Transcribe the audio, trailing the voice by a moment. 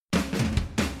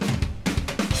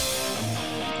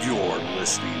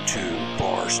listening to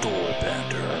Barstool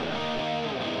Banter.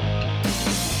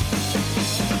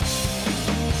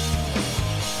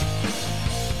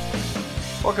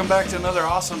 Welcome back to another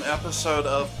awesome episode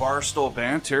of Barstool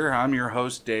Banter. I'm your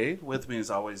host, Dave. With me, as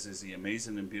always, is the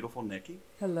amazing and beautiful Nikki.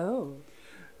 Hello.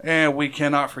 And we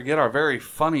cannot forget our very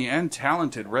funny and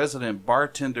talented resident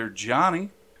bartender, Johnny.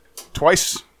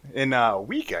 Twice in a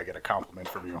week, I get a compliment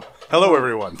from you. Hello,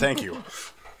 everyone. Thank you.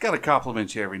 Got to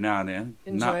compliment you every now and then.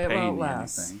 Enjoy not it while paying it you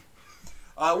lasts.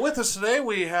 anything. With us today,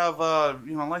 we have,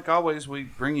 like always, we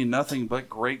bring you nothing but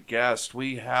great guests.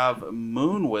 We have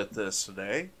Moon with us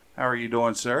today. How are you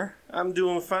doing, sir? I'm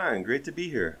doing fine. Great to be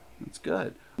here. That's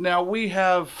good. Now, we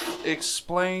have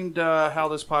explained how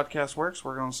this podcast works.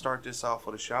 We're going to start this off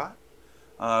with a shot.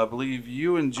 I believe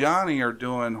you and Johnny are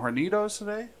doing Hornitos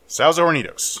today. Salsa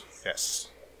Hornitos. Yes.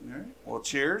 All right. Well,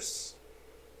 cheers.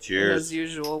 Cheers. And as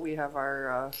usual, we have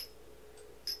our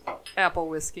apple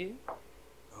whiskey.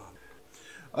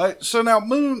 So now,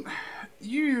 Moon,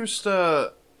 you used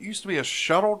to be a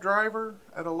shuttle driver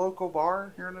at a local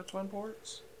bar here in the Twin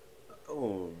Ports.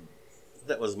 Oh,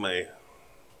 that was my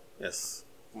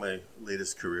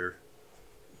latest career.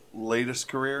 Latest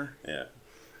career? Yeah.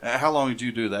 How long did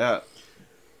you do that?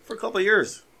 For a couple of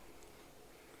years.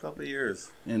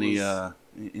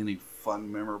 Any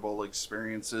fun, memorable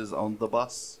experiences on the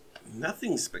bus?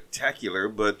 Nothing spectacular,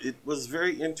 but it was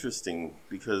very interesting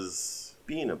because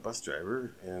being a bus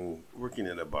driver and working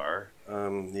at a bar,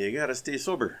 you gotta stay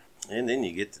sober. And then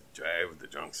you get to drive the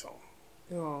drunks home.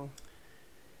 Oh,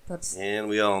 that's... And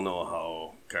we all know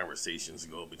how conversations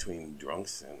go between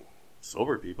drunks and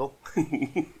sober people.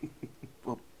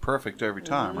 Well, perfect every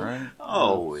time, right?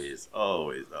 Always.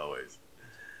 But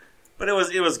it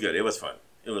was good. It was fun.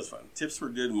 Tips were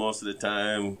good most of the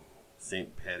time.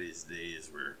 St. Patty's days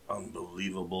were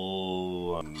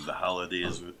unbelievable. The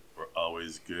holidays were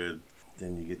always good.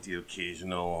 Then you get the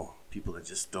occasional people that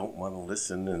just don't want to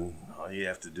listen, and all you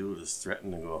have to do is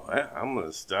threaten and go, I'm going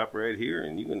to stop right here,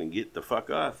 and you're going to get the fuck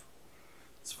off.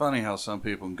 It's funny how some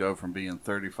people can go from being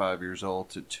 35 years old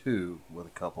to 2 with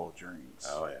a couple of drinks.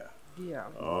 Oh, yeah. Yeah.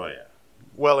 Oh, yeah.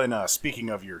 Well, and speaking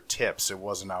of your tips, it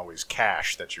wasn't always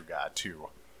cash that you got, too.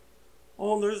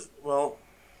 Oh,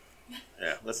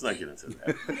 yeah, let's not get into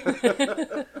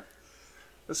that.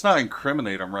 Let's not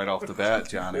incriminate them right off the bat,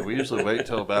 Johnny. We usually wait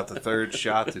till about the third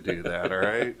shot to do that, all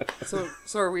right? So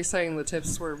are we saying the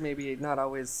tips were maybe not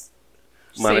always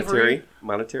Monetary?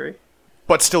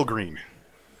 But still green.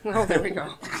 Oh, there we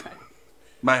go.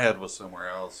 My head was somewhere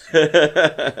else.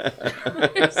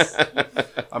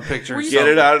 I'm picturing Get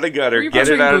it out of the gutter. Were you Get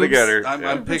it picturing out of the boobs? gutter.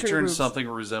 I'm picturing boobs. something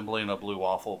resembling a blue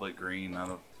waffle, but green.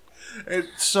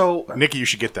 So, Nikki, you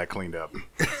should get that cleaned up.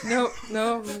 No,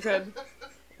 I'm good.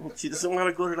 She doesn't want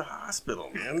to go to the hospital,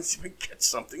 man. She might get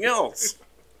something else.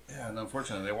 yeah, and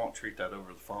unfortunately, they won't treat that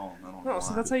over the phone. I don't know No, why.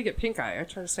 so that's how you get pink eye. I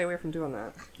try to stay away from doing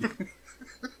that.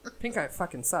 Pink eye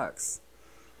fucking sucks.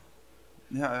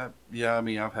 Yeah, I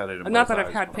mean, I've had it in Not both that I've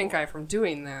eyes had before. pink eye from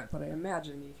doing that, but I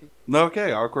imagine you could...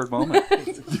 Okay, awkward moment.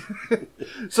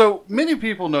 So, many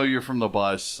people know you're from the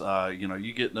bus.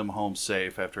 You get them home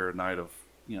safe after a night of,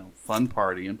 fun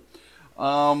partying.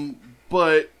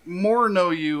 But more know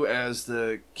you as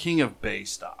the King of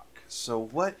Baystock. So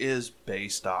what is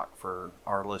Baystock for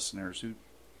our listeners who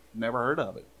never heard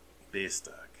of it?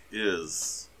 Baystock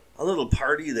is a little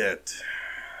party that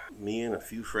me and a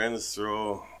few friends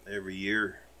throw every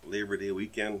year, Labor Day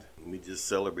weekend. We just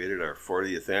celebrated our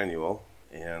 40th annual.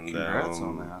 And Congrats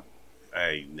on that.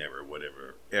 I never would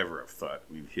ever have thought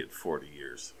we'd hit 40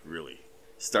 years, really.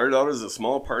 Started out as a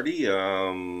small party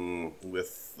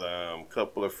with a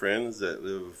couple of friends that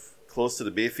live close to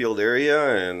the Bayfield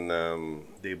area, and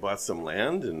they bought some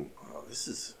land, and this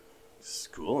is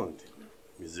cool, and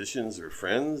musicians are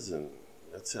friends, and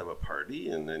let's have a party.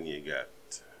 And then you got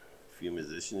a few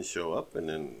musicians show up, and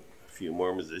then a few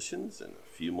more musicians, and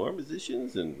a few more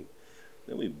musicians, and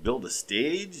then we build a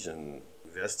stage and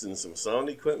invest in some sound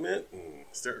equipment and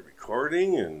start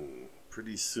recording, and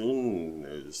pretty soon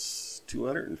there's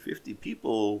 250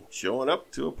 people showing up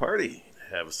to a party.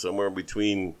 Have somewhere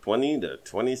between 20 to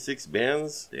 26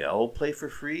 bands. They all play for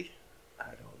free. I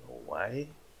don't know why,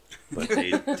 but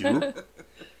they do.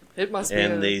 It must be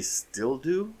They still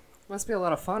do. Must be a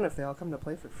lot of fun if they all come to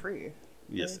play for free.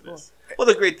 Yes, Very it is. Well,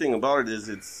 the great thing about it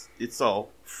is it's all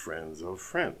friends of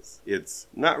friends. It's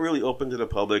not really open to the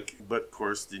public, but of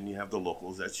course, then you have the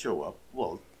locals that show up.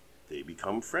 Well, they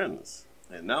become friends.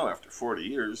 And now, after 40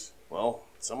 years, well,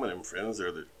 some of them friends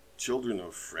are the children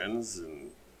of friends,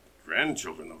 and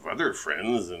grandchildren of other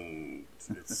friends, and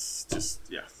it's just,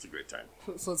 it's a great time.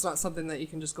 So it's not something that you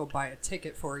can just go buy a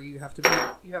ticket for. You have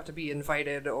to be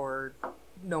invited or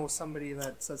know somebody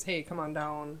that says, "Hey, come on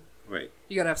down." Right.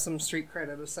 You gotta have some street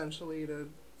credit essentially to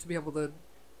be able to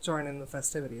join in the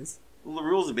festivities. Well, the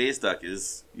rules of Baystock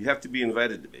is you have to be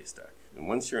invited to Baystock. And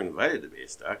once you're invited to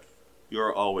Baystock,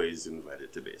 you're always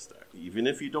invited to Baystock. Even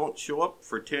if you don't show up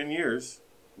for 10 years,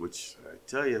 which I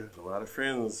tell you, a lot of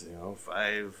friends,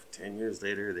 5-10 years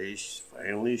later, they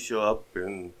finally show up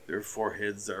and their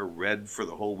foreheads are red for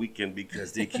the whole weekend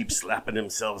because they keep slapping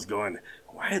themselves going,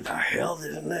 why the hell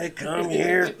didn't I come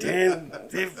here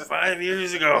 5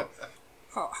 years ago?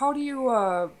 How do you,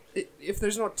 if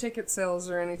there's no ticket sales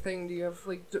or anything, do you have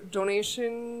like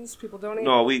donations? People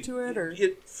donate to it? Or?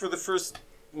 For the first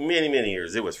many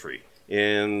years, it was free.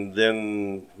 And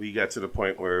then we got to the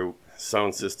point where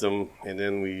sound system, and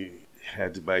then we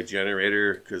had to buy a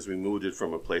generator because we moved it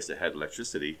from a place that had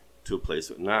electricity to a place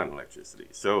with non-electricity.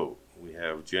 So we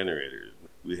have generators.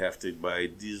 We have to buy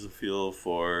diesel fuel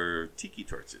for tiki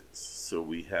torches. So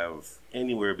we have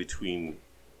anywhere between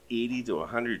 80 to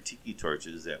 100 tiki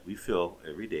torches that we fill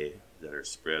every day that are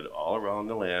spread all around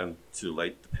the land to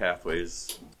light the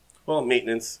pathways. Well,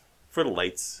 maintenance for the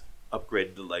lights,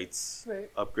 upgrade the lights, right.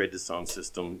 Upgrade the sound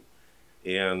system,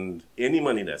 and any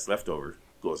money that's left over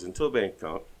goes into a bank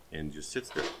account and just sits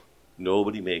there.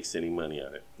 Nobody makes any money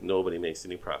on it. Nobody makes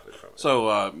any profit from it.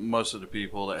 So most of the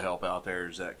people that help out there,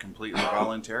 is that completely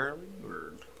voluntarily?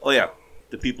 Or? Oh, yeah.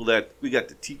 The people that, we got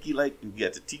the tiki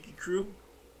crew.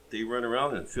 They run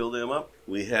around and fill them up.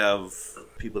 We have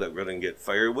people that run and get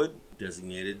firewood,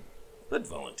 designated, but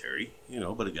voluntary,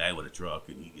 but a guy with a truck,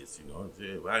 and he gets, say, well,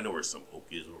 I know where some oak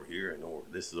is over here. I know where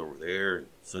this is over there.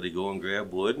 So they go and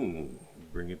grab wood and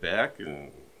bring it back,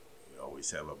 and we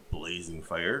always have a blazing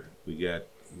fire. We got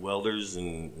welders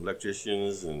and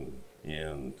electricians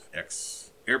and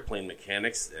ex-airplane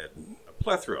mechanics, and a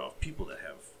plethora of people that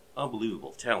have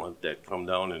unbelievable talent that come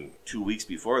down in 2 weeks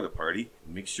before the party,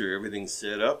 make sure everything's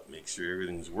set up, make sure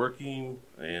everything's working,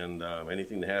 and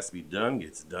anything that has to be done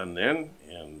gets done then.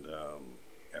 And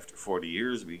after 40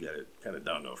 years, we got it kind of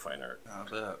down to a fine art. I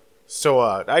bet. So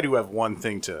I do have one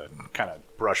thing to kind of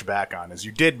brush back on, is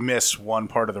you did miss one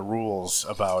part of the rules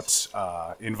about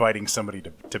inviting somebody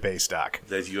to Baystock.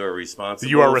 That you are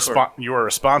responsible. You are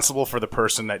responsible for the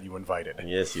person that you invited.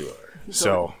 Yes, you are.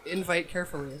 So invite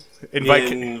carefully.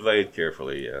 Invite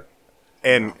carefully, yeah.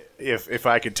 And if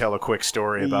I could tell a quick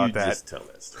story about that. Just tell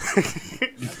that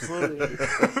story.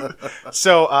 Absolutely.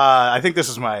 So I think this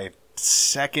is my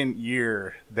second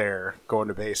year there going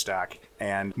to Baystock,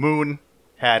 and Moon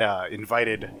had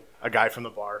invited a guy from the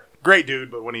bar. Great dude,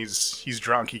 but when he's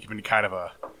drunk, he can be kind of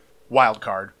a wild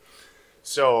card.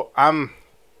 So I'm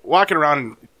walking around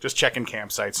and just checking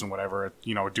campsites and whatever,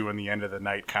 doing the end of the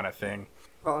night kind of thing.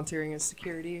 Volunteering as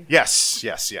security. Yes.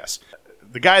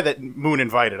 The guy that Moon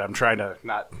invited, I'm trying to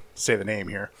not say the name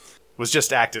here, was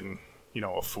just acting,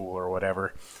 a fool or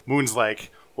whatever. Moon's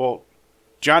like, well,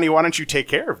 Johnny, why don't you take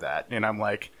care of that? And I'm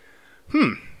like,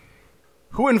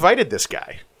 who invited this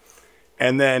guy?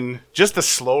 And then just the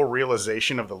slow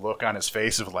realization of the look on his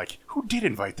face of like, who did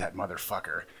invite that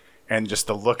motherfucker? And just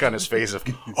the look on his face of,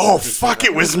 oh, fuck,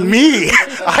 it was me.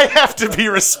 I have to be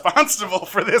responsible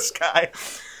for this guy.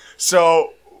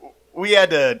 So we had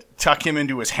to tuck him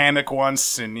into his hammock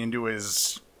once and into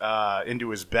his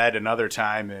bed another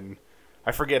time. And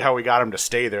I forget how we got him to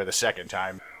stay there the second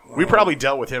time. We probably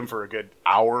dealt with him for a good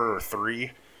hour or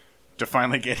 3 to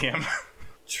finally get him.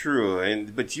 True.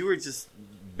 But you were just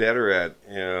better at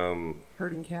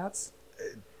herding cats,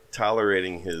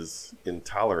 tolerating his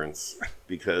intolerance,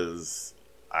 because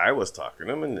I was talking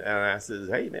to him and I said,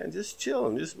 hey man, just chill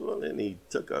and and he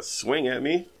took a swing at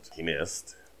me. He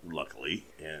missed, luckily,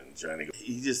 and Johnny,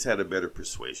 he just had a better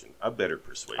persuasion.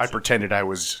 I pretended I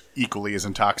was equally as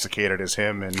intoxicated as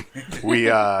him, and we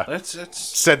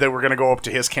said that we're going to go up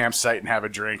to his campsite and have a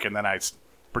drink, and then I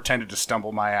pretended to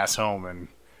stumble my ass home, and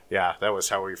yeah, that was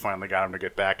how we finally got him to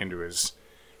get back into his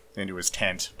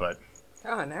tent. But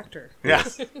an actor. Yeah.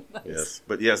 Nice. Yes,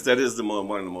 but yes, that is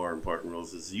one of the more important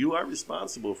rules. Is you are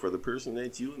responsible for the person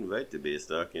that you invite to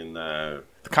Baystock, and the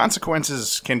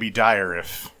consequences can be dire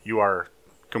if you are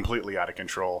completely out of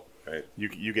control. Right.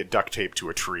 You get duct taped to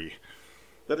a tree.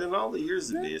 But in all the years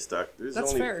of Baystock,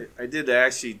 That's fair.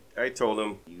 I told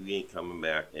him, you ain't coming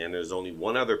back. And there's only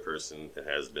one other person that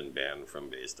has been banned from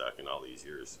Baystock in all these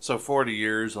years. So 40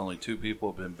 years, only 2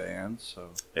 people have been banned.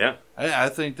 So yeah, I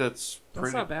think that's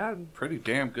not bad. Pretty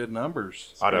damn good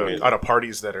numbers. Out of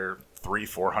parties that are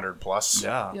 300-400 plus.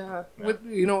 Yeah. Yeah.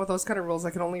 With those kind of rules, I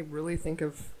can only really think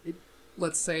of,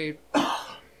 let's say,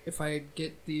 if I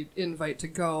get the invite to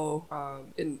go,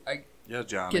 and I Yeah,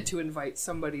 Johnny. get to invite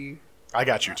somebody, I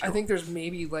got you too. I think there's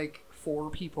maybe like 4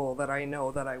 people that I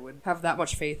know that I would have that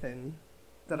much faith in.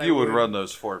 That You would run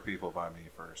those 4 people by me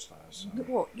first. So.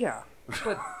 Well, yeah,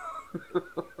 but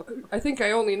I think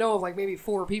I only know of like maybe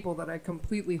 4 people that I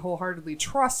completely wholeheartedly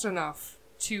trust enough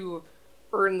to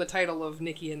earn the title of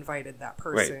Nikki invited that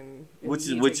person. Right.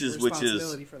 Which is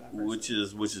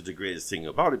the greatest thing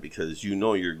about it, because you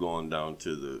know you're going down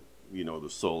to the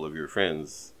soul of your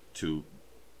friends to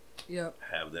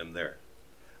have them there.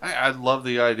 I love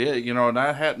the idea, and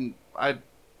I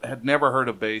had never heard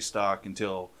of Baystock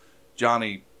until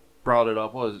Johnny brought it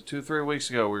up. What was it, 2-3 weeks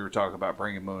ago? We were talking about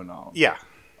bringing Moon on. Yeah.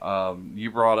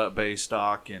 You brought up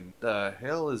Baystock, and the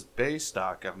hell is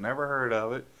Baystock? I've never heard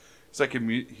of it. It's like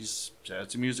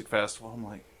it's a music festival. I'm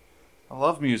like, I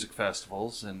love music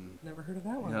festivals, and never heard of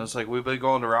that one. It's like we've been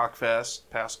going to Rock Fest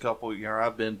past couple.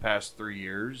 I've been past 3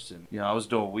 years, and I was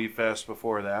doing Wee Fest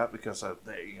before that because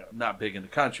not big in the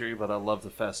country, but I love the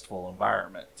festival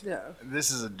environment. Yeah,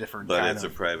 this is a different. But kind it's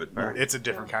of, a private party. It's a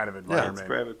different kind of environment. Yeah, it's a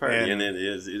private party, and it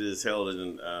is held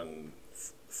on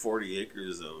 40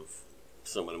 acres of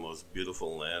some of the most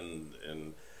beautiful land,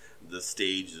 and the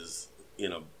stage is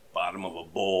bottom of a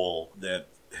bowl that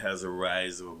has a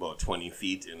rise of about 20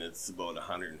 feet, and it's about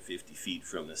 150 feet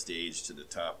from the stage to the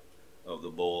top of the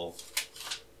bowl.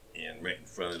 And right in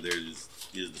front of there is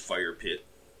the fire pit,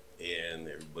 and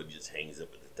everybody just hangs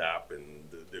up at the top, and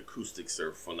the acoustics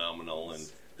are phenomenal, and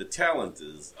the talent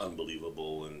is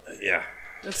unbelievable, and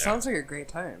It sounds like a great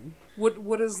time.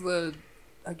 What is the,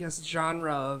 I guess,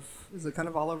 genre of? Is it kind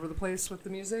of all over the place with the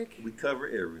music? We cover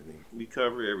everything.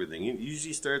 It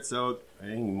usually starts out, I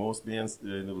think most bands,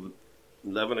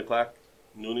 11 o'clock,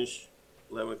 noonish,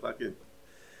 11 o'clock.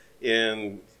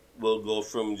 And we'll go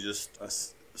from just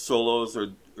solos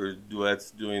or duets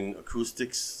doing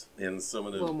acoustics and some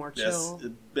of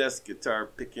the best guitar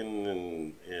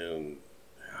picking, and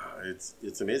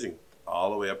it's amazing. All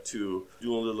the way up to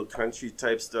doing a little country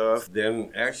type stuff.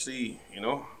 Then actually,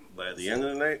 by the end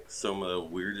of the night, some of the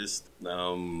weirdest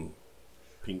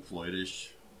Pink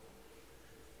Floyd-ish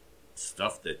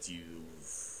stuff that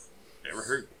you've ever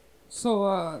heard. So,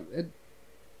 and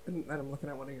I'm looking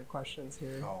at one of your questions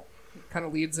here. Oh. It kind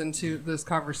of leads into this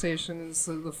conversation. Is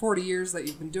the 40 years that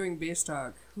you've been doing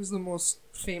Baystock, who's the most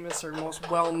famous or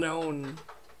most well-known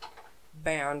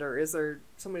band, or is there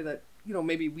somebody that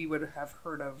maybe we would have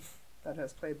heard of that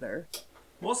has played there?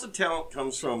 Most of the talent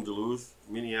comes from Duluth,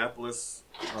 Minneapolis.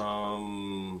 As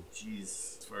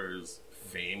far as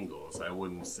fame goes, I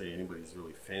wouldn't say anybody's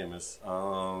really famous.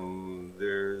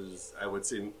 There's, I would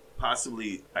say,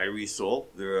 possibly Irie Soul.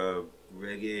 They're a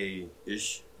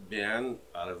reggae-ish band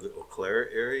out of the Eau Claire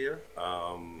area.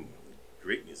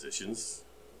 Great musicians.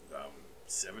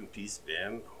 7-piece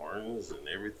band, horns and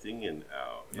everything, and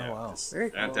wow. Very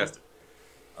cool. Fantastic.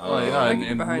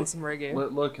 And behind some reggae.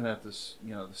 Looking at this,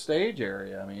 the stage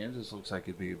area, I mean, it just looks like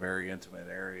it'd be a very intimate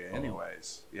area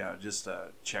anyways. Just to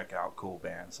check out cool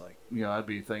bands. Like, I'd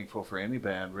be thankful for any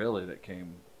band, really, that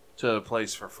came to a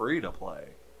place for free to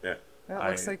play. Yeah. That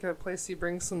looks like a place you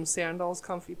bring some sandals,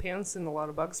 comfy pants, and a lot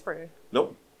of bug spray.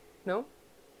 Nope. No?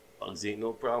 Bugs ain't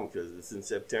no problem because it's in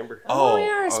September. Oh yeah,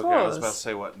 I okay. suppose. I was about to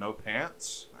say, what, no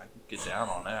pants? I can get down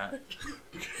on that.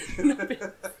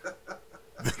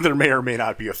 There may or may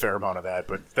not be a fair amount of that,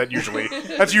 but that's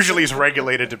usually is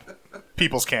regulated to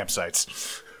people's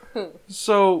campsites.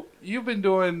 So you've been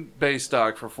doing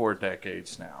Baystock for 4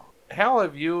 decades now. How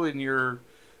have you and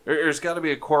there's got to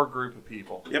be a core group of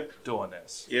people doing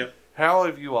this. Yep. How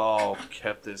have you all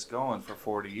kept this going for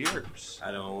 40 years?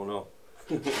 I don't know.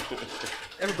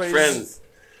 Everybody's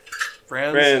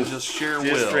Friends, and just sheer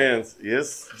just will. Friends,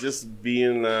 yes. Just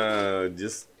being,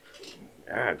 just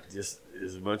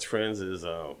as much friends as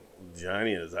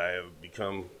Johnny as I have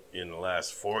become in the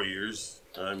last 4 years.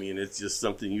 I mean, it's just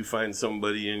something, you find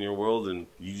somebody in your world and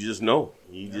you just know.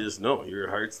 Just know. Your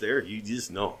heart's there. You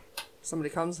just know. somebody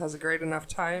comes, has a great enough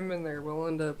time, and they're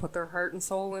willing to put their heart and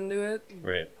soul into it,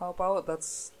 right? Help out.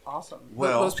 That's awesome.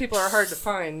 Well, those people are hard to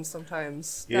find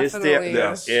sometimes. Yes, Definitely.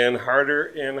 and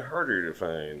harder to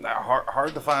find.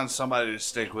 Hard to find somebody to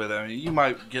stick with. I mean, you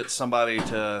might get somebody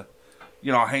to,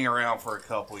 hang around for a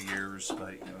couple years,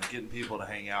 but getting people to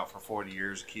hang out for 40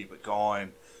 years, keep it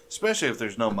going, especially if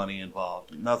there's no money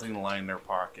involved, nothing to line in their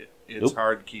pocket. It's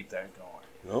hard to keep that going.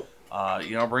 Nope.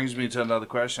 Brings me to another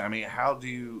question. I mean, how do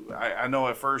you? I know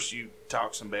at first you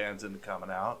talked some bands into coming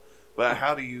out, but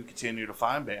how do you continue to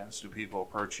find bands? Do people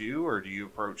approach you, or do you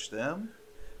approach them?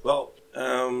 Well,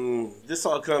 this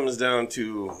all comes down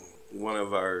to one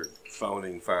of our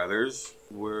founding fathers,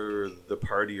 where the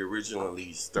party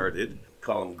originally started.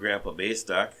 call him Grandpa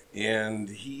Baystock, and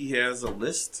he has a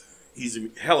list. He's a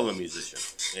hell of a musician,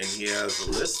 and he has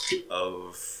a list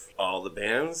of all the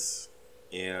bands,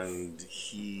 and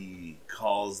he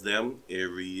calls them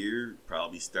every year,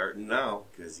 probably starting now,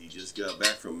 because he just got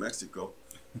back from Mexico,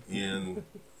 and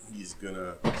he's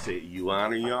gonna say, you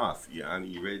on or you off? You on?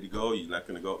 You ready to go? You're not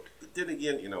gonna go? But then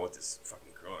again, you know, with this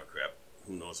fucking Corona crap,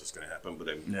 who knows what's gonna happen? But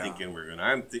I'm thinking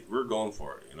we're going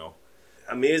for it. You know,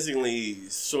 amazingly,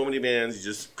 so many bands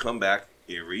just come back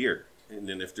every year. And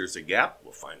then if there's a gap,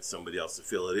 we'll find somebody else to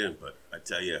fill it in. But I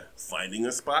tell you, finding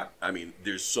a spot, I mean,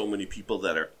 there's so many people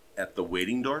that are at the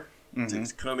waiting door to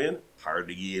come in. Hard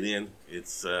to get in.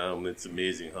 It's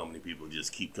amazing how many people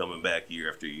just keep coming back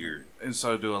year after year. And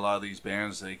so do a lot of these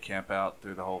bands, they camp out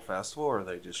through the whole festival, or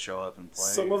they just show up and play?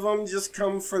 Some of them just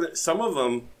come for some of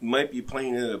them might be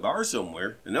playing in a bar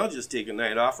somewhere, and they'll just take a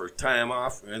night off or time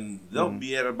off, and they'll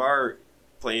be at a bar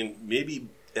playing maybe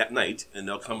at night, and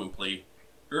they'll come and play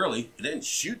early, and then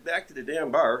shoot back to the damn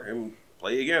bar and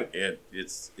play again. And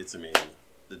it's amazing,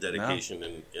 the dedication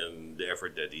and the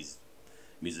effort that these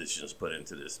musicians put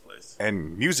into this place.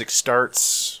 And music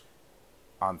starts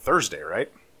on Thursday,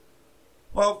 right?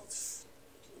 Well,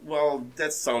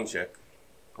 that's sound check.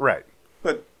 Right.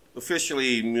 But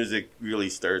officially, music really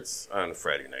starts on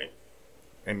Friday night.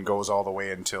 And goes all the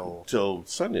way until Till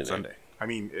Sunday night. Sunday. I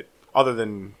mean, other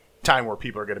than time where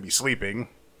people are going to be sleeping.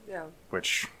 Yeah.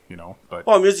 Which, you know, but...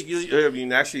 Well, music,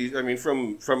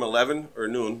 from 11 or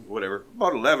noon, whatever,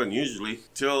 about 11 usually,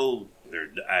 till they're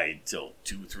died till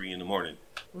 2, 3 in the morning.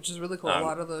 Which is really cool. A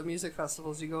lot of the music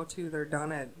festivals you go to, they're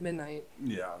done at midnight.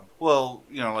 Yeah. Well,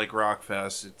 you know, like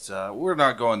Rockfest, it's we're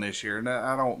not going this year. And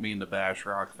I don't mean to bash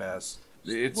Rockfest.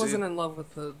 Wasn't in love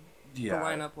with the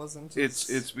lineup, wasn't.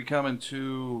 It's becoming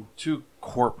too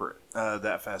corporate.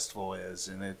 That festival is,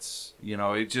 and it's, you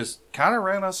know, it just kind of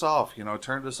ran us off. You know,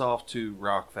 turned us off to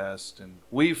Rockfest and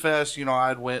WeFest. You know,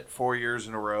 I'd went 4 years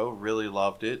in a row, really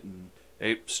loved it, and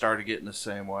it started getting the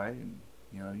same way. And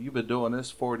you know, you've been doing this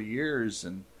 40 years,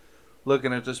 and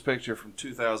looking at this picture from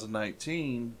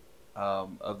 2019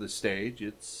 of the stage,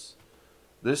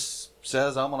 this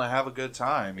says I'm going to have a good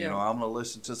time. You know, I'm going to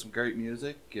listen to some great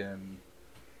music and,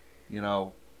 you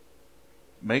know,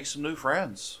 make some new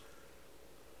friends.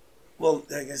 Well,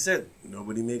 like I said,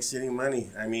 nobody makes any money.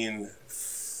 I mean,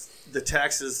 the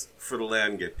taxes for the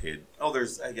land get paid. Oh,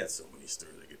 I got so many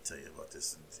stories I could tell you about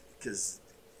this. Because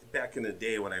back in the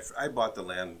day when I bought the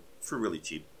land for really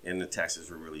cheap, and the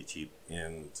taxes were really cheap.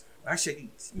 And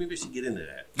actually, maybe I should get into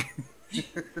that.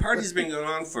 Party's been going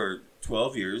on for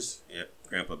 12 years at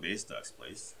Grandpa Baystock's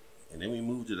place. And then we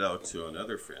moved it out to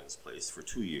another friend's place for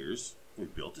 2 years. We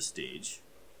built a stage.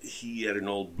 He had an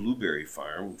old blueberry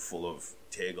farm full of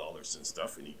tag alders and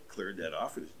stuff, and he cleared that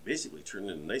off and basically turned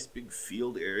it into a nice big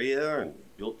field area, and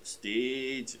built the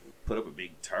stage and put up a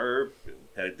big tarp and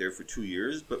had it there for 2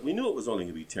 years. But we knew it was only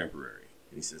going to be temporary.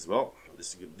 And he says, well,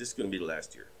 this is going to be the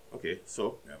last year. Okay,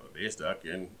 so Grandpa Baystock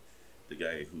and the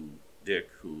guy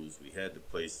we had the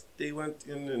place, they went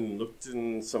in and looked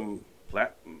in some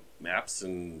plat maps,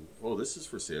 and this is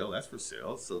for sale, that's for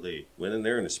sale. So they went in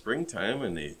there in the springtime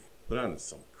and they put on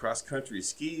some cross-country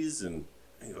skis, and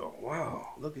I go,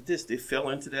 wow, look at this. They fell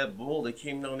into that bowl. They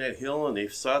came down that hill, and they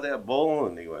saw that bowl,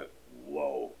 and they went,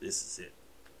 whoa, this is it.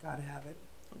 Gotta have it.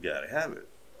 Gotta have it.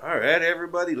 All right,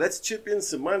 everybody, let's chip in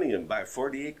some money and buy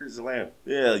 40 acres of land.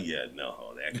 Well, yeah, know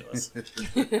how that goes.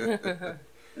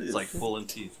 It's like pulling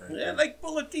teeth, right? Yeah, like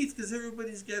pulling teeth, because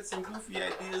everybody's got some goofy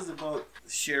ideas about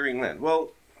sharing land.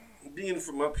 Well, being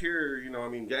from up here, you know, I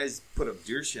mean, guys put up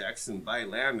deer shacks and buy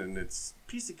land, and it's a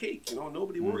piece of cake. You know,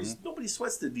 nobody worries. Nobody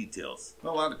sweats the details. A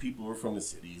lot of people were from the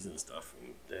cities and stuff,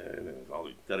 and all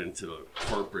got into the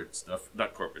corporate stuff.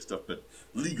 Not corporate stuff, but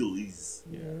legalese.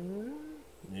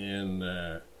 Yeah.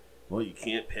 And, well, you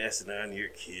can't pass it on to your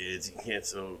kids. You can't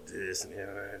so this and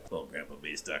that. Well, Grandpa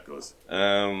Baystock goes,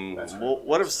 well,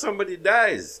 what if somebody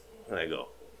dies? And I go,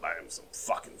 buy him some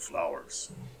fucking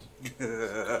flowers.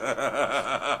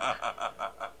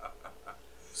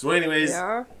 So anyways,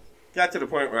 got to the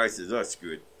point where I said, oh,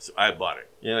 screw it. So I bought it.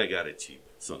 And I got it cheap.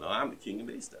 So now I'm the King of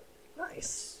Baystock.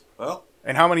 Nice. Well.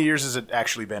 And how many years has it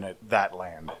actually been at that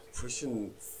land?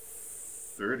 Pushing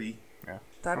 30. Yeah.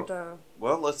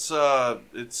 Well,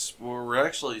 we're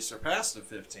actually surpassed the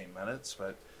 15 minutes,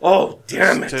 but oh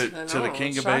damn it! To the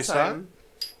King of Baystock.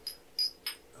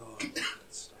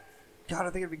 God, I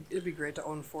think it'd be great to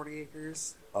own 40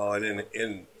 acres. Oh, and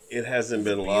it hasn't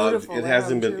been logged. It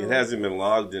hasn't been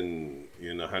logged in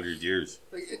 100 years.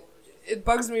 Like it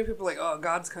bugs me. People are like, oh,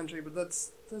 God's country, but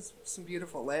that's some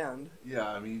beautiful land. Yeah,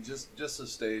 I mean, just the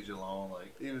stage alone,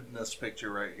 like even this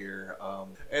picture right here.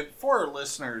 And for our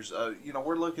listeners,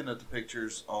 we're looking at the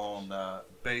pictures on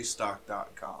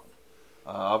Baystock.com.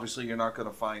 Obviously, you're not going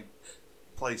to find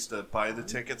a place to buy the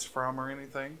tickets from or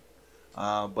anything,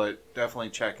 but definitely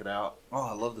check it out. Oh,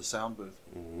 I love the sound booth.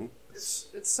 Mm-hmm. It's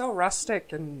so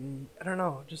rustic and I don't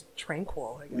know, just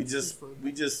tranquil. I guess.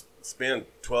 We just spent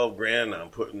 $12,000 on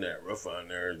putting that roof on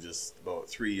there just about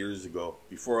 3 years ago.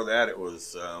 Before that, it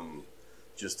was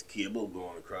just a cable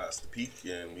going across the peak,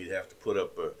 and we'd have to put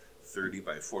up a 30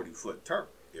 by 40 foot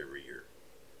tarp every year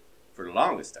for the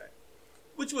longest time,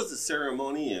 which was a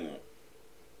ceremony and a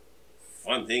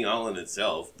fun thing all in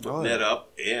itself, putting that up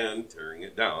and tearing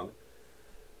it down.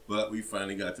 But we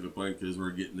finally got to the point, because we're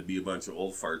getting to be a bunch of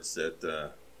old farts,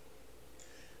 that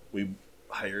we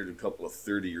hired a couple of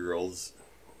 30-year-olds.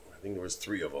 I think there was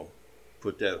 3 of them.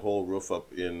 Put that whole roof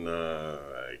up in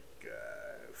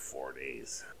 4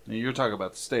 days. Now, you're talking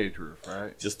about the stage roof,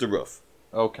 right? Just the roof.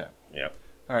 Okay. Yeah.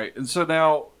 All right. And so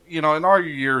now, in all your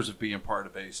years of being part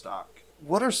of Baystock,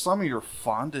 what are some of your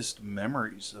fondest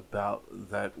memories about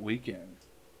that weekend?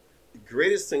 The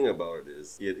greatest thing about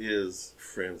it is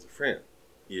friends of friends.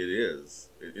 It is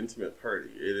an intimate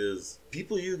party. It is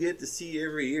people you get to see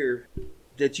every year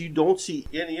that you don't see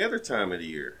any other time of the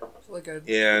year. Like a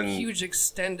And huge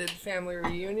extended family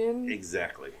reunion.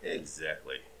 Exactly.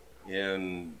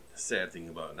 And the sad thing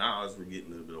about it now is we're getting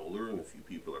a little bit older, and a few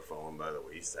people are falling by the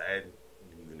wayside.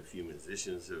 Even a few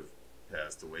musicians have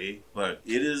passed away. But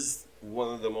it is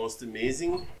one of the most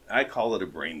amazing, I call it a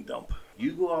brain dump.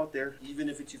 You go out there, even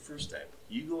if it's your first time,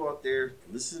 you go out there,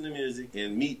 listen to music,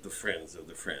 and meet the friends of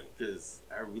the friend. Because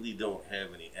I really don't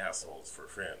have any assholes for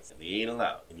friends. And they ain't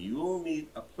allowed. And you will meet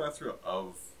a plethora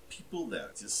of people that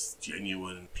are just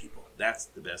genuine people. That's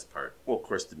the best part. Well, of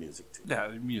course, the music, too. Yeah,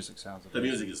 the music sounds amazing. The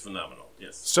music is phenomenal,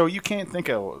 yes. So you can't think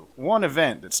of one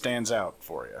event that stands out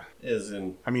for you? As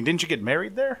in... I mean, didn't you get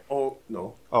married there? Oh,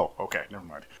 no. Oh, okay. Never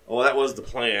mind. Oh, that was the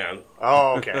plan.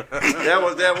 Oh, okay. That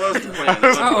was the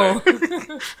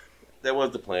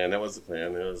plan. That was the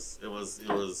plan. It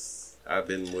was. I've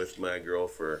been with my girl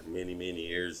for many, many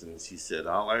years, and she said,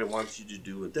 all I want you to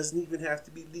do, it doesn't even have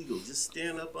to be legal, just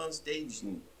stand up on stage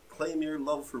and claim your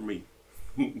love for me.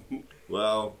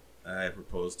 Well, I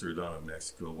proposed to her down in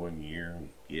Mexico one year and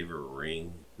gave her a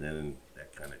ring. Then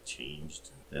that kind of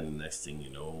changed. Then the next thing you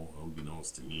know,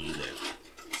 unbeknownst to me,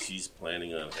 that she's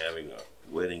planning on having a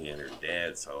wedding at her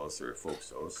dad's house or her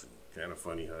folks' house. And kind of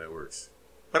funny how that works.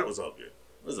 But it was all good.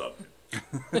 It was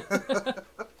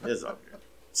all good.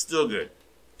 Still good.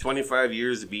 25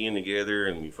 years of being together,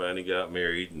 and we finally got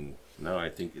married, and now I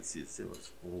think it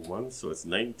was 1, so it's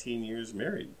 19 years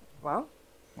married. Wow.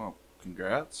 Well,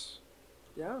 congrats.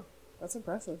 Yeah, that's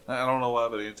impressive. I don't know why,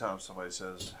 but anytime somebody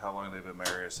says how long they've been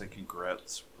married, I say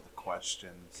congrats with a question.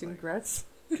 It's Congrats.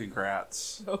 like,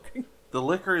 congrats. Okay. The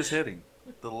liquor is hitting.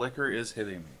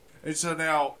 Me. And so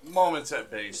now, moments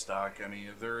at Baystock. I mean,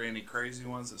 are there any crazy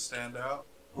ones that stand out?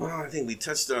 Well, I think we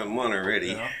touched on one already.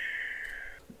 Yeah.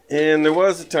 And there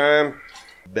was a time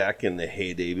back in the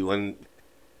heyday when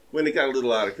it got a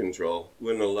little out of control,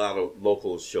 when a lot of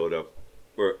locals showed up,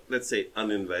 or let's say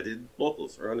uninvited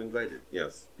locals, or uninvited,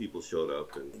 yes, people showed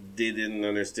up, and they didn't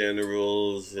understand the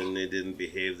rules, and they didn't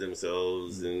behave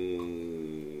themselves,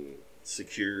 and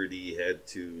security had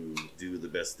to do the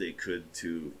best they could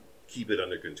to keep it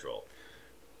under control.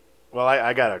 Well,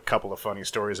 I got a couple of funny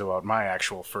stories about my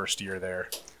actual first year there.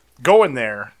 Going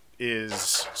there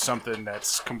is something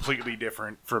that's completely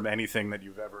different from anything that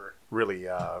you've ever really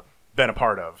been a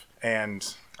part of.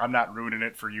 And I'm not ruining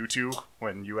it for you two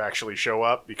when you actually show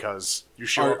up, because you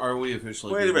show up. Are we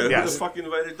officially? Wait a minute, Yes. who the fuck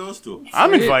invited those two?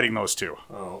 I'm inviting those two.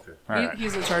 Oh, okay. All right.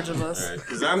 He's in charge of this. All right,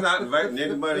 because I'm not inviting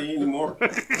anybody anymore.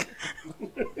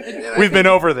 We've been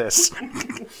over this.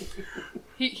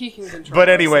 He can control. But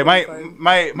us, anyway, so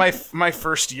we're fine. my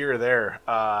first year there,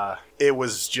 it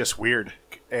was just weird,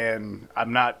 and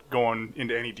I'm not going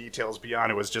into any details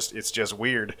beyond. It's just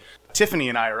weird. Tiffany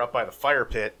and I are up by the fire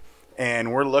pit,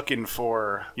 and we're looking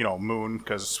for Moon,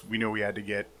 because we knew we had to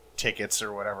get tickets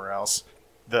or whatever else.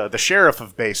 The sheriff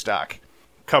of Baystock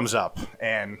comes up,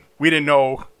 and we didn't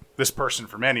know this person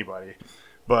from anybody,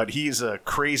 but he's a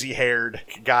crazy-haired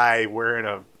guy wearing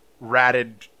a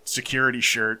ratted security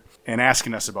shirt and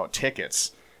asking us about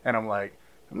tickets. And I'm like,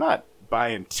 I'm not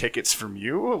buying tickets from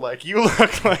you. Like, you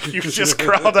look like you just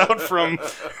crawled out from,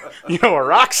 a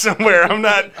rock somewhere. I'm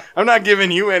not giving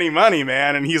you any money,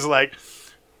 man. And he's like,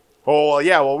 oh, well,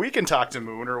 yeah, well, we can talk to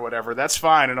Moon or whatever. That's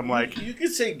fine. And I'm like, You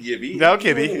could say Gibby. no,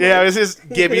 Gibby. Yeah, it was his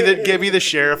Gibby, the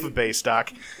sheriff of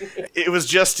Baystock. It was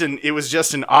just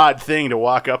an odd thing to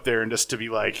walk up there and just to be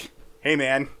like, hey,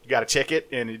 man, you got a ticket?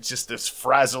 And it's just this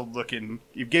frazzled looking.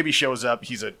 If Gibby shows up,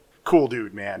 he's a cool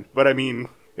dude, man. But I mean,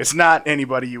 it's not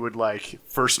anybody you would like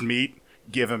first meet,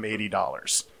 give him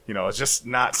 $80. You know, it's just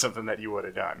not something that you would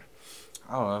have done.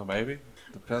 I don't know, maybe.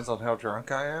 Depends on how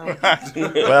drunk I am.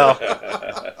 Well,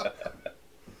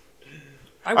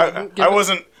 I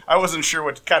wouldn't. I wasn't sure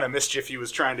what kind of mischief he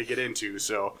was trying to get into.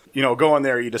 So, you know, going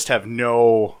there, you just have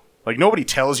no, like, nobody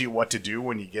tells you what to do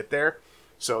when you get there.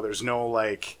 So there's no,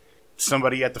 like,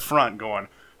 somebody at the front going,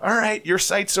 all right, your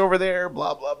site's over there,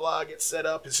 blah, blah, blah, get set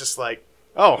up. It's just like,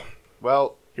 oh,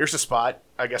 well, here's a spot.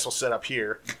 I guess we'll set up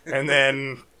here. And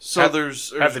then So have,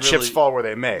 there's have the really, chips fall where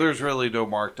they may. There's really no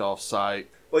marked off site.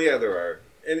 Well, yeah, there are.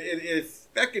 And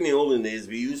if back in the olden days,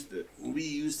 we used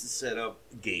to set up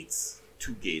gates,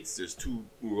 2 gates. There's 2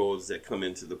 roads that come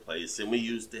into the place, and we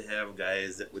used to have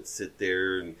guys that would sit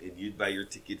there, and you'd buy your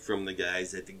ticket from the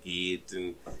guys at the gate.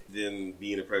 And then,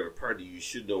 being a private party, you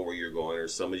should know where you're going, or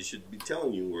somebody should be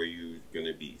telling you where you're going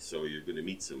to be, so you're going to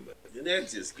meet somebody. And that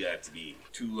just got to be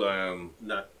too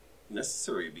not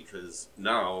necessary, because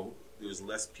now there's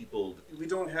less people. We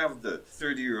don't have the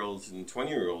 30-year-olds and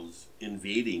 20-year-olds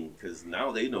invading, because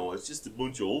now they know it's just a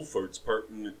bunch of old farts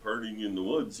partying in the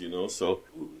woods, you know. So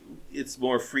it's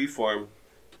more free form.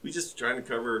 We just trying to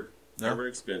cover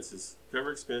expenses.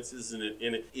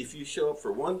 And if you show up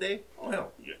for one day, oh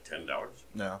hell, you got $10.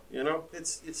 No. You know,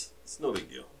 it's no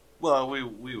big deal. Well,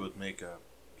 we would make a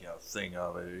thing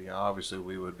of it. You know, obviously,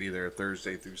 we would be there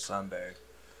Thursday through Sunday.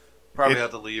 Probably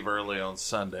have to leave early on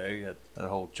Sunday. That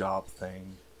whole job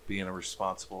thing, being a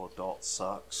responsible adult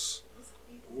sucks.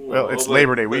 Well, it's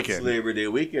Labor Day weekend. It's Labor Day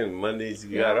weekend. Mondays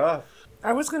you got off.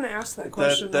 I was going to ask that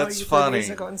question. That's funny.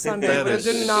 funny. On Sunday, That but it is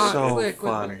did not so click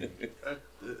with funny.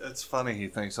 It's funny he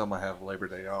thinks I'm going to have Labor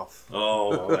Day off.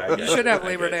 Oh, I You should have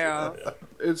Labor Day off.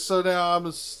 It's so now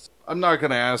I'm not going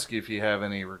to ask you if you have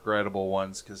any regrettable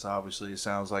ones, because obviously it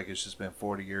sounds like it's just been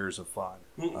 40 years of fun.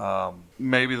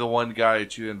 Maybe the one guy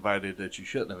that you invited that you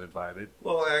shouldn't have invited.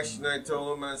 Well, actually, I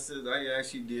told him, I said, I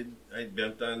actually did. I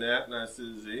bent on that, and I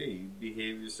says, hey, you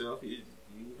behave yourself, you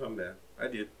can come back. I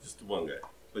did, just the one guy.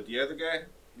 But the other guy,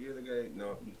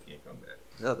 no, he can't come back.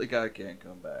 The other guy can't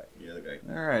come back. The other guy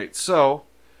can't. All right, so,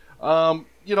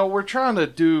 we're trying to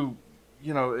do,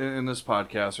 in this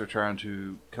podcast, we're trying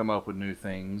to come up with new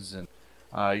things. And,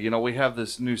 we have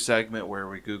this new segment where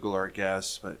we Google our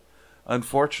guests, but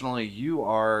unfortunately, you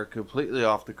are completely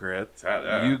off the grid.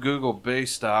 You Google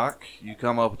Baystock, you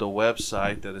come up with a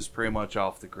website that is pretty much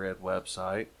off the grid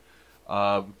website.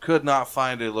 Could not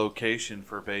find a location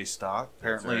for Baystock.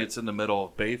 Apparently, right. It's in the middle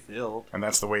of Bayfield. And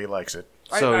that's the way he likes it.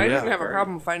 So, I yeah. didn't have a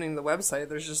problem finding the website.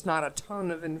 There's just not a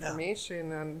ton of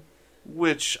information. And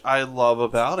Which I love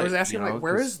about it. I was asking,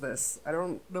 where 'cause- is this? I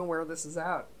don't know where this is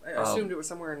at. I assumed it was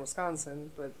somewhere in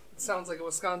Wisconsin, but it sounds like a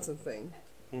Wisconsin thing.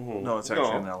 Mm-hmm. No, it's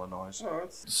actually in Illinois. Oh,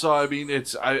 it's... So, I mean,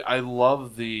 I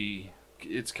love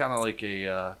it's kind of like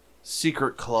a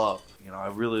secret club. I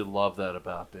really love that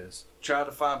about this. Try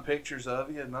to find pictures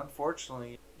of you, and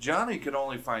unfortunately, Johnny could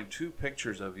only find 2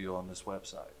 pictures of you on this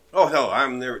website. Oh, hell,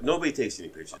 I'm there. Nobody takes any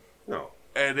pictures. No.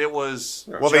 And it was...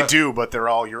 Well, they do, but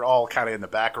you're all kind of in the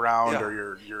background, Yeah.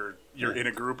 or you're in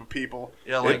a group of people.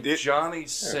 Yeah, like Johnny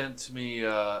sent me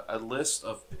a list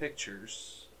of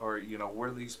pictures, or,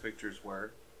 where these pictures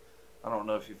were. I don't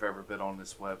know if you've ever been on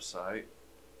this website.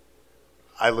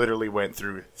 I literally went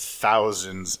through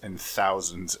thousands and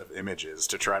thousands of images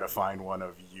to try to find one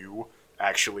of you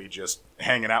actually just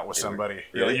hanging out with somebody.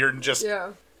 Really? You're just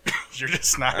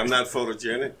not. I'm not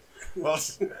photogenic. Well,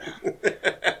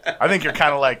 I think you're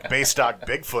kind of like Baystock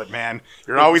Bigfoot, man.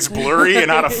 You're always blurry and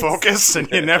out of focus,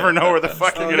 and you never know where the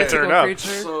fuck you're gonna turn up.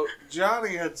 So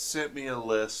Johnny had sent me a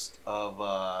list of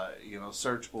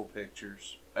searchable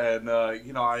pictures, and I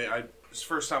it's the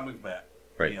first time we've met.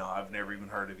 Right. I've never even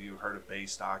heard of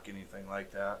Baystock, anything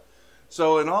like that.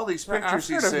 So in all these pictures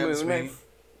he sends me,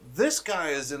 this guy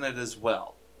is in it as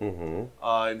well. Mm-hmm.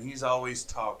 And he's always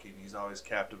talking. He's always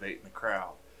captivating the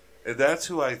crowd. And that's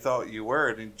who I thought you were.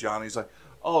 And Johnny's like,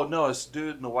 oh, no, it's the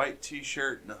dude in the white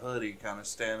T-shirt and the hoodie kind of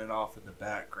standing off in the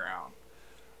background.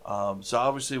 So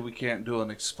obviously we can't do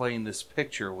and explain this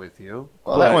picture with you.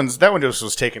 Well, that one just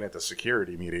was taken at the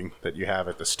security meeting that you have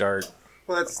at the start.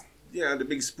 Well, that's... Yeah, the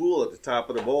big spool at the top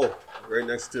of the bowl, right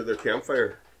next to the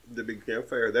campfire, the big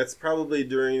campfire. That's probably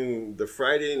during the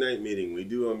Friday night meeting. We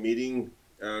do a meeting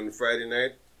on Friday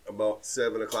night, about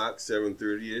 7 o'clock,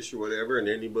 7:30ish or whatever, and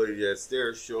anybody that's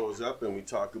there shows up, and we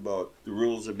talk about the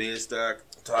rules of Baystock,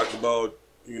 talk about,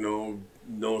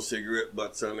 no cigarette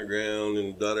butts on the ground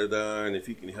and da-da-da, and if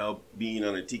you can help being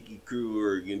on a tiki crew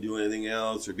or you can do anything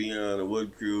else or being on a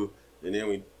wood crew. And then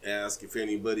we ask if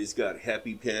anybody's got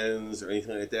happy pens or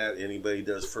anything like that. Anybody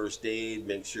does first aid,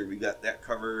 make sure we got that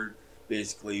covered.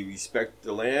 Basically, respect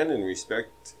the land and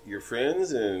respect your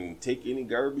friends and take any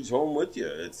garbage home with you.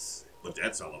 It's what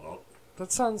that's all about.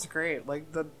 That sounds great.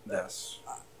 Yes.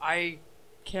 I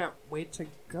can't wait to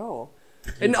go.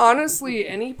 And honestly,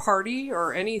 any party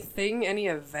or anything, any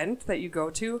event that you go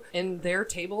to, and their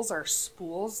tables are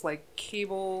spools, like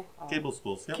cable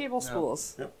spools. Yep. cable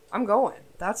spools. Yep. I'm going.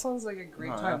 That sounds like a great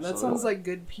time. Absolutely. That sounds like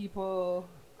good people.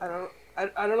 I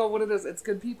don't know what it is. It's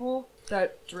good people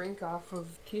that drink off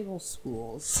of cable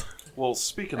spools Well,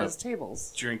 speaking as of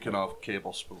tables. drinking off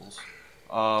cable spools,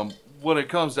 when it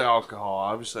comes to alcohol,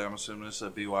 obviously I'm assuming this is a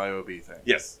BYOB thing.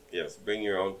 Yes. Bring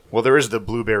your own. Well, there is the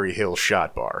Blueberry Hill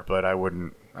Shot Bar, but I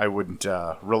wouldn't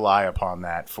rely upon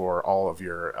that for all of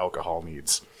your alcohol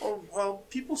needs. Oh, well,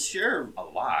 people share a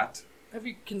lot. Have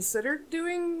you considered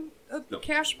doing a No.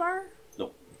 cash bar?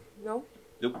 No. No?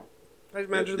 Nope. I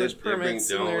imagine there's That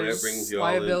brings permits and there's you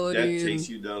liability. that takes and-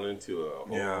 you down into a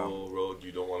whole road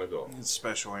you don't want to go.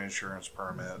 Special insurance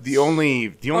permits. The only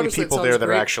Honestly, it people there sounds that are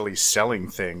great. actually selling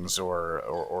things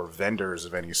or vendors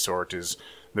of any sort is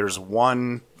there's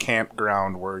one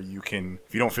campground where you can,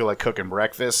 if you don't feel like cooking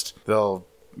breakfast, they'll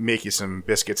make you some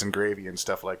biscuits and gravy and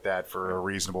stuff like that for a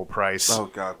reasonable price. Oh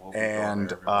God, we'll be going And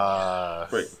there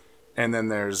every Right. and then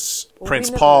there's Well, Prince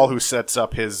we never- Paul, who sets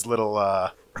up his little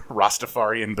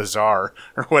Rastafarian bazaar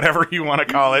or whatever you want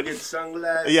to call it. Get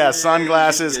sunglasses. Yeah,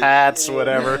 sunglasses, hats,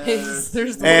 whatever. There's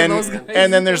And one of those guys.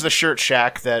 and then there's the Shirt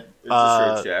Shack that There's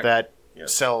the Shirt Shack. that Yeah.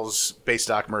 sells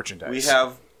Baystock merchandise.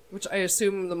 Which I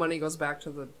assume the money goes back to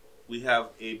the. We have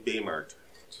a Baymart.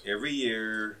 Every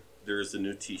year there's a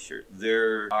new T-shirt.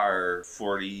 There are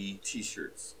 40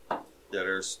 T-shirts that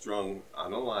are strung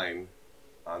on a line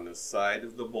on the side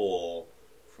of the bowl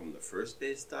from the first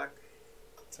Baystock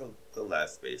to the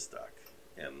last Baystock,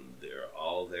 and they're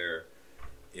all there.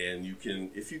 And you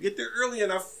can, if you get there early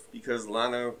enough, because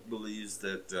Lana believes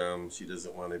that she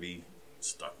doesn't want to be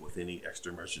stuck with any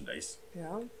extra merchandise.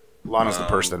 Yeah. Lana's the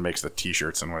person that makes the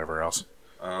T-shirts and whatever else.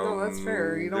 No, that's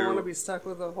fair. You don't there- want to be stuck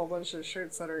with a whole bunch of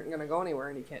shirts that aren't going to go anywhere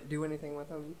and you can't do anything with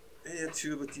them. Yeah,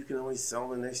 true, but you can always sell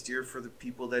them next year for the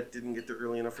people that didn't get there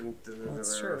early enough and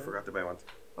That's true. forgot to buy one.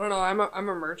 I don't know. I'm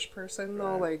a merch person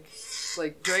though. Like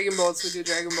Dragon Boats, we do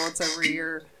Dragon Boats every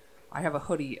year. I have a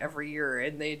hoodie every year,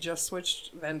 and they just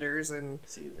switched vendors. And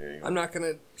See, there you go. I'm not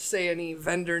gonna say any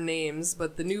vendor names,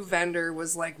 but the new vendor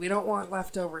was like, we don't want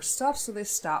leftover stuff, so they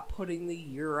stopped putting the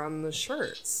year on the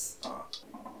shirts.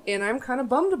 And I'm kind of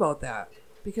bummed about that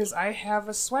because I have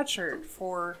a sweatshirt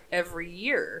for every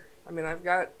year. I mean, I've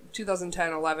got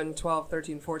 2010, 11, 12,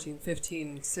 13, 14,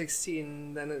 15,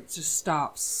 16, then it just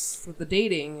stops with the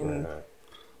dating. And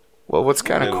Well, what's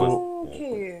kind of Yeah, cool?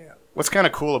 okay. What's kind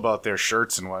of cool about their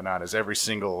shirts and whatnot is every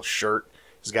single shirt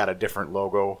has got a different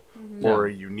logo or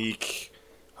a unique.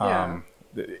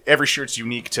 Every shirt's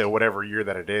unique to whatever year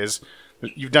that it is.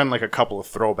 You've done like a couple of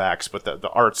throwbacks, but the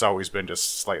art's always been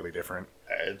just slightly different.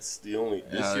 It's the only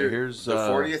this Yeah, year. here's, The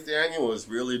 40th annual is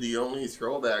really the only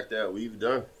throwback that we've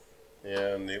done,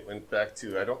 and it went back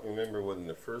to I don't remember when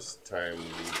the first time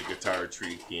the guitar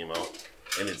tree came out,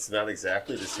 and it's not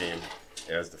exactly the same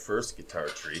as the first guitar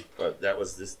tree, but that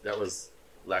was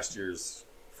last year's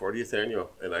 40th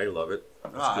annual, and I love it.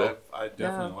 It's cool. I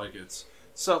definitely like it. It's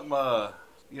something,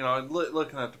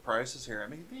 looking at the prices here, I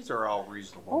mean, these are all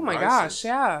reasonable. Oh my prices. gosh,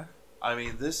 yeah. I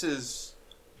mean,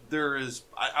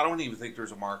 I don't even think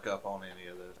there's a markup on any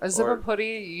of this. A zip-up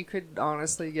hoodie, you could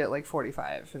honestly get like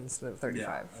 45 instead of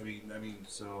 35. Yeah, I mean,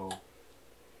 so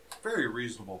very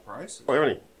reasonable prices. Oh,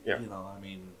 really? Yeah. I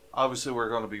mean, obviously we're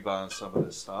going to be buying some of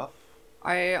this stuff.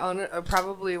 I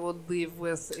probably would leave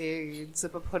with a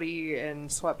zip-up hoodie and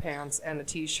sweatpants and a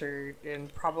t-shirt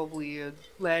and probably a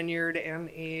lanyard and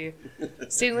a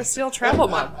stainless steel travel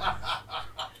mug.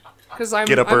 Because I'm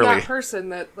Get up I'm early. that person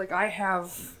that, like, I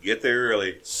have... Get there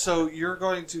early. So you're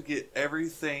going to get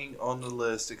everything on the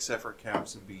list except for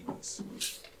caps and beanies.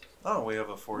 Oh, we have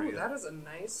a 40. Ooh, that is a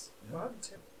nice mug,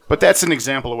 too. But that's an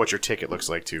example of what your ticket looks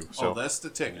like too. So that's the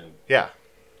ticket. yeah,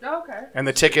 Oh, okay. and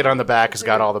the ticket on the back has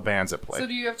got all the bands that So play.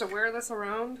 do you have to wear this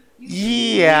around?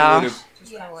 Yeah. Just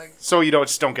kind of like... So you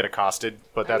don't get accosted,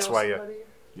 but that's I know why you.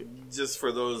 somebody- Just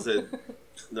for those that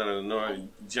don't know,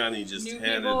 Johnny just New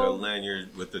handed people. a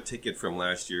lanyard with the ticket from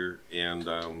last year, and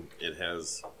it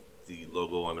has the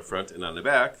logo on the front, and on the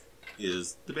back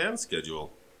is the band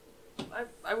schedule.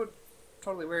 I would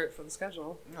totally wear it for the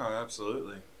schedule. No,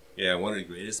 absolutely. Yeah, one of the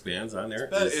greatest bands on there.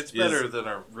 It's better than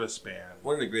a wristband.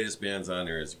 One of the greatest bands on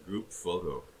there is Group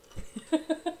Photo.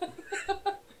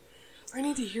 I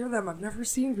need to hear them. I've never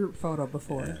seen Group Photo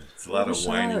before. It's a lot of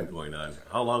whining going on.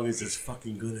 How long is this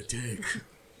fucking gonna take?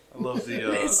 I love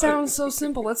the. It sounds so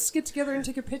simple. Let's get together and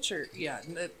take a picture. Yeah,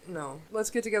 no. Let's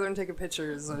get together and take a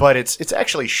picture. But it's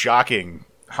actually shocking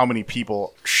how many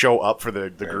people show up for the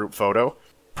group photo.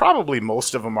 Probably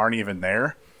most of them aren't even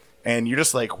there. And you're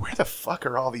just like, where the fuck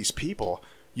are all these people?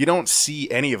 You don't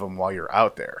see any of them while you're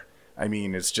out there. I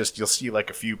mean, it's just, you'll see like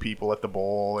a few people at the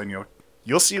bowl, and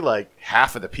you'll see like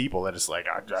half of the people that is like,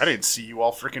 I didn't see you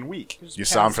all freaking week. You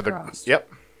saw them for the... crossed. Yep.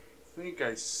 I think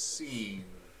I seen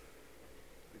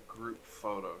the group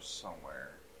photo somewhere.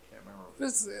 Can't remember.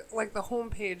 It's like the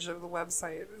homepage of the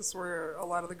website is where a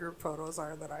lot of the group photos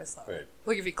are that I saw. Right.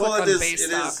 Like if you click on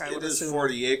Baystock, I would it is assume.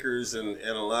 40 acres, and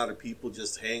a lot of people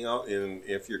just hang out. And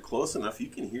if you're close enough, you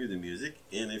can hear the music.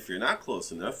 And if you're not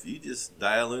close enough, you just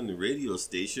dial in the radio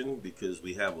station, because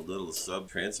we have a little sub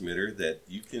transmitter that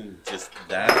you can just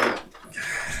dial.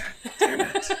 Damn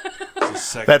it!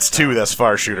 That's two thus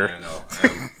far, shooter. I know.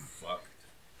 I'm fucked.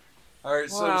 All right,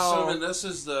 so Wow. assuming this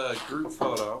is the group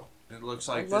photo, it looks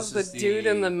I like love this the is dude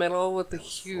in the middle with the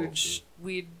huge smoky.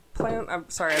 weed plant. I'm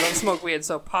sorry, I don't smoke weed,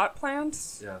 so pot plant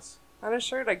Yes. on his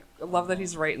shirt. I love that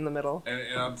he's right in the middle.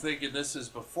 And I'm thinking this is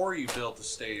before you built the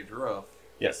stage roof,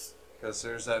 Yes. because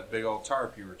there's that big old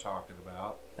tarp you were talking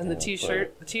about. And the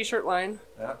t-shirt line.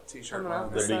 Yeah, t-shirt Coming off line.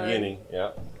 The the side. beginning.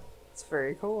 Yeah. It's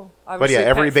very cool. But yeah, Obviously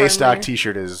every pet Baystock friendly.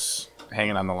 t-shirt is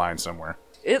hanging on the line somewhere.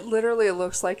 It literally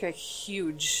looks like a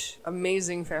huge,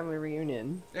 amazing family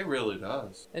reunion. It really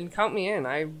does. And count me in.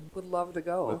 I would love to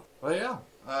go. Well,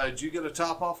 yeah. Did you get a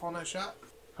top off on that shot?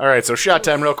 All right, so shot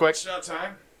time real quick. Shot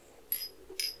time.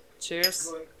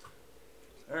 Cheers.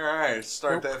 All right,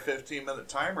 start that 15-minute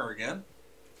timer again.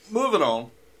 Moving on.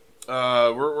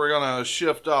 We're gonna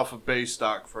shift off of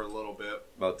Baystock for a little bit.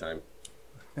 About time.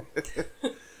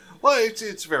 Well,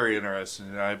 it's very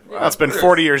interesting. It's been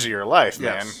 40 years of your life,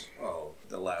 man. Yes. Oh,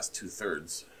 the last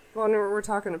 2/3. Well, and we're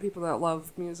talking to people that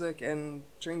love music and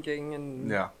drinking and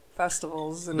Yeah.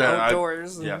 festivals and Yeah,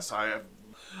 outdoors. and- Yes, I have.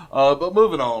 But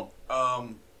moving on.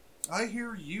 I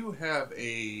hear you have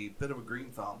a bit of a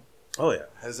green thumb. Oh yeah.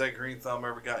 Has that green thumb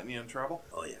ever gotten you in trouble?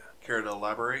 Oh yeah. Care to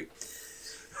elaborate?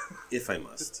 If I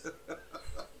must.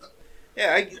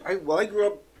 Yeah, I grew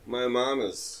up. My mom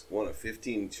is one of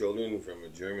 15 children from a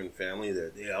German family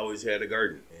that they always had a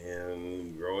garden.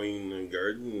 And growing a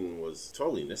garden was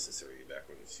totally necessary back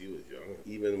when she was young.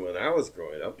 Even when I was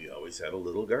growing up, we always had a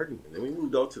little garden. And then we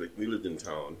moved out to we lived in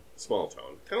town, small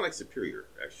town, kind of like Superior,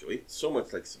 actually. So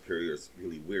much like Superior, it's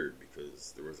really weird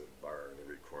because there was a bar in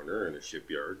every corner and a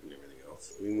shipyard and everything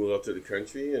else. We moved out to the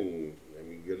country and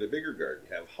we get a bigger garden,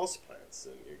 have houseplants,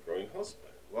 and you're growing houseplants.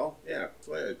 Well, yeah,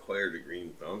 so I acquired a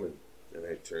green thumb, and then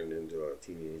I turned into a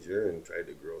teenager and tried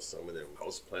to grow some of them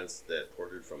houseplants that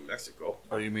imported from Mexico.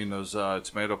 Oh, you mean those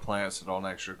tomato plants that don't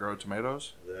actually grow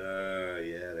tomatoes?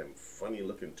 Yeah, them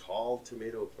funny-looking tall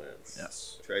tomato plants.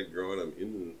 Yes. Tried growing them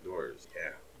indoors.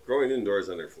 Yeah, growing indoors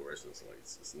under fluorescence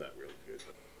lights is not really good.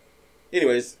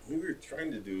 Anyways, we were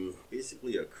trying to do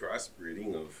basically a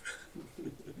crossbreeding of...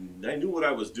 I knew what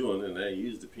I was doing, and I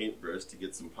used a paintbrush to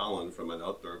get some pollen from an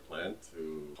outdoor plant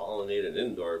to pollinate an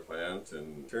indoor plant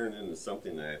and turn into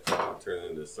something that I thought would turn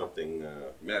into something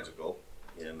magical.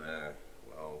 And,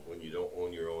 well, when you don't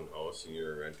own your own house and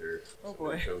you're a renter, Oh,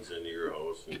 somebody boy. comes into your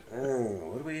house and,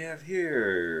 what do we have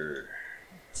here?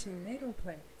 Tomato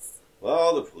plants.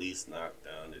 Well, the police knocked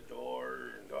down the door,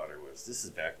 and daughter was, this is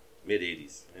back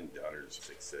mid-80s, and daughter's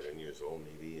 6, 7 years old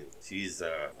maybe, and she's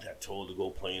got told to go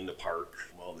play in the park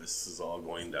while this is all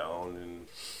going down, and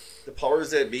the powers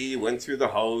that be went through the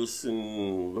house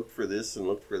and looked for this and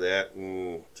looked for that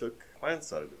and took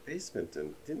plants out of the basement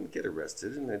and didn't get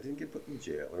arrested, and I didn't get put in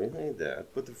jail or anything like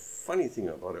that. But the funny thing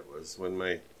about it was when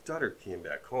my daughter came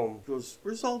back home, she goes,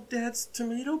 "Where's all Dad's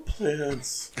tomato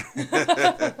plants?"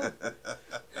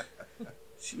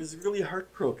 She was really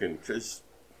heartbroken because,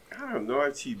 I don't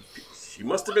know, she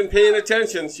must have been paying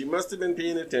attention. She must have been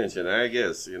paying attention, I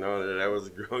guess, you know, that I was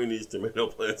growing these tomato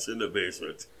plants in the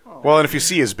basement. Well, and if you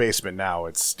see his basement now,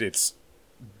 it's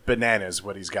bananas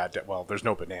what he's got. Well, there's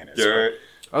no bananas. Dirt.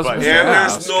 But And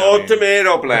there's no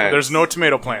tomato plants. there's no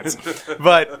tomato plants.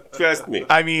 But Trust me.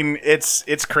 I mean,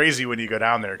 it's crazy when you go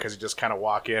down there because you just kind of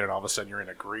walk in and all of a sudden you're in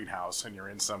a greenhouse and you're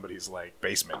in somebody's like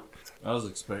basement. I was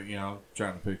expecting,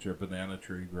 trying to picture a banana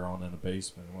tree growing in a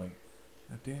basement. I'm like,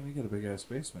 God damn, you got a big ass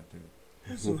basement, dude.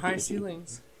 There's some high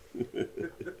ceilings.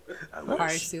 I wish.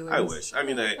 High ceilings. I wish. I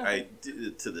mean, I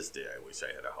to this day, I wish I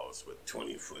had a house with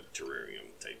 20-foot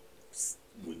terrarium type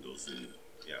windows and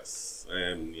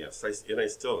yes, I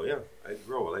still, I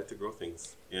grow. I like to grow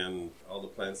things, and all the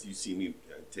plants you see me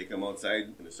I take them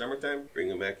outside in the summertime, bring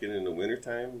them back in the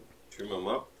wintertime, trim them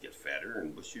up, get fatter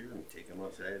and bushier, and take them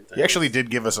outside. He actually did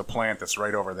give us a plant that's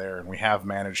right over there, and we have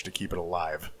managed to keep it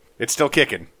alive. It's still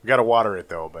kicking. We got to water it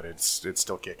though, but it's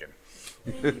still kicking.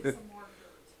 That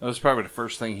was probably the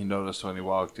first thing he noticed when he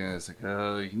walked in. It's like,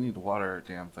 you need to water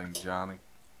that damn thing, Johnny.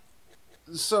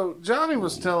 So, Johnny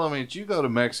was telling me that you go to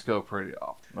Mexico pretty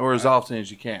often, or as often as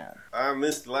you can. I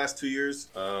missed the last 2 years,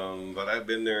 but I've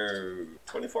been there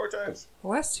 24 times. The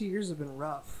last 2 years have been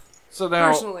rough. So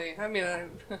now, Personally, I mean,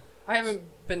 I haven't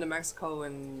been to Mexico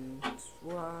in, I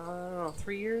don't know,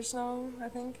 3 years now, I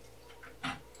think.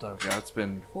 yeah, it's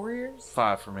been 4 years?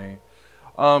 5 for me.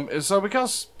 So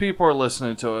because people are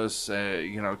listening to us,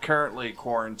 currently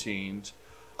quarantined,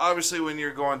 obviously when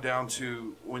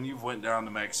you've went down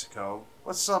to Mexico,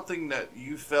 what's something that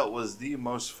you felt was the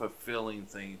most fulfilling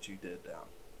thing that you did down?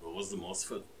 What was the most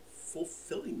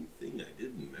fulfilling thing I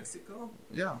did in Mexico?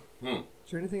 Yeah. Is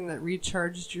there anything that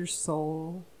recharged your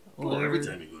soul? Well, every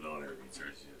time you go down there, it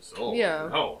recharges your soul. Yeah.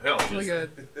 Oh, hell. Really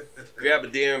Just good. grab a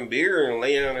damn beer and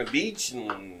lay on a beach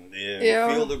and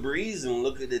feel the breeze and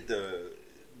look at the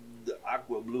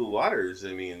aqua blue waters.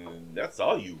 I mean, that's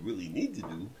all you really need to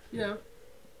do. Yeah.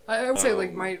 I would say,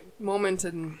 like, my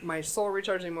soul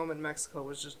recharging moment in Mexico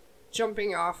was just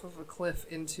jumping off of a cliff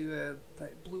into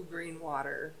that blue-green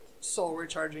water. Soul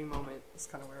recharging moment. That's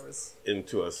kind of where I was.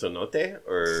 Into a cenote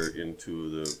or into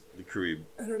the Carib?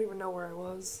 I don't even know where I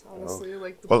was, honestly.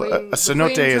 Like, the Well, plane, a cenote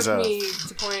the plane is took a- me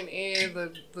to point A,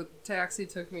 the taxi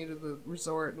took me to the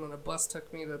resort, and then a bus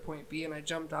took me to point B, and I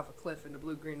jumped off a cliff into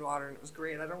blue-green water, and it was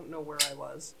great. I don't know where I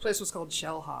was. The place was called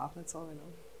Shellha. That's all I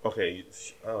know. Okay.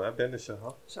 I've been to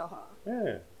Shahal. Shellha.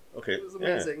 Yeah. Okay. It was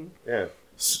amazing. Yeah.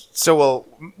 So, well,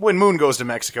 when Moon goes to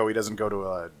Mexico, he doesn't go to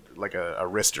a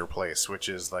wrister place, which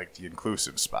is like the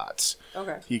inclusive spots.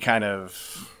 Okay. He kind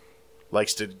of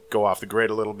likes to go off the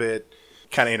grid a little bit,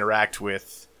 kind of interact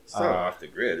with. It's not off the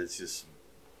grid. It's just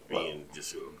being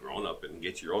just a grown up and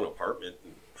get your own apartment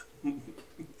and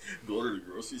go to the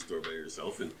grocery store by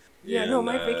yourself and. Yeah, no,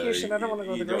 my vacation, I don't want to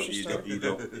go to the grocery store. You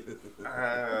don't.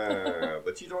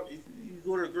 But you don't. You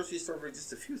go to the grocery store for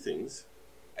just a few things.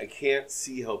 I can't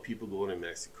see how people go to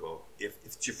Mexico. If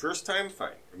it's your first time,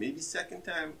 fine. Or maybe second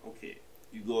time, okay.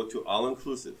 You go to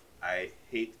all-inclusive. I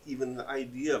hate even the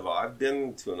idea of it. I've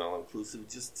been to an all-inclusive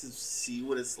just to see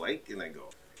what it's like, and I go,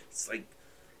 it's like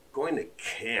going to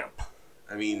camp.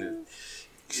 I mean...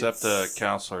 Except the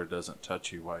counselor doesn't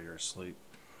touch you while you're asleep.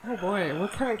 Oh boy,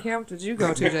 what kind of camp did you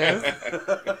go to, Dave?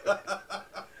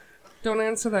 Don't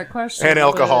answer that question. And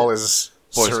alcohol but- is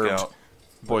Boy served. Scout.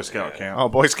 Boy Scout camp. Oh,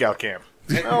 Boy Scout camp.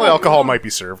 Well, alcohol might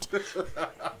be served.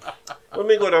 When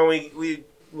we go down,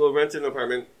 we'll rent an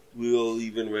apartment. We'll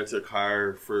even rent a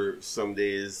car for some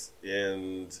days,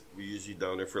 and we're usually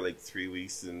down there for like 3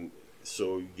 weeks. And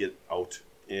so you get out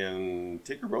and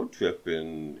take a road trip,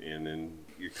 and then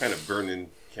you're kind of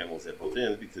burning candles at both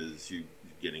ends because you're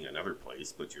getting another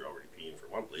place, but you're already paying for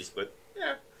one place. But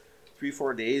yeah,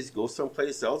 3-4 days, go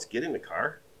someplace else, get in the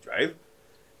car, drive,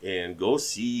 and go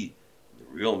see the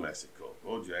real Mexico.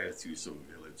 Go drive through some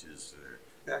villages.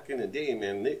 Back in the day,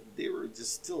 man, they were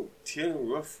just still tin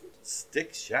roof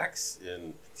stick shacks,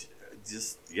 and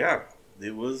just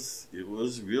it was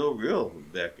real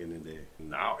back in the day.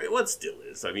 Now it still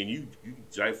is. I mean, you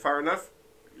drive far enough,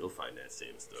 you'll find that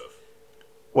same stuff.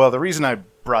 Well, the reason I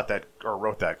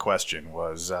wrote that question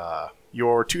was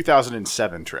your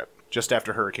 2007 trip, just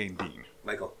after Hurricane Dean.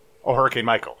 Michael. Oh, Hurricane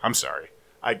Michael. I'm sorry.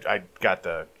 I got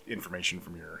the information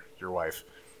from your wife.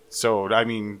 So, I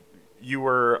mean, you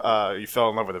fell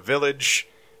in love with a village.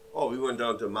 Oh, we went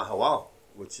down to Mahahual,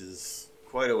 which is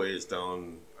quite a ways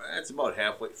down. It's about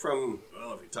halfway from,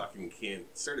 well, if you're talking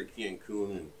started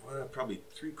Cancun, and probably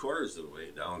 3/4 of the way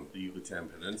down the Yucatan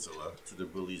Peninsula to the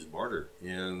Belize border.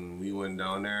 And we went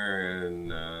down there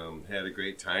and had a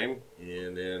great time.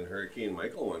 And then Hurricane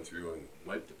Michael went through and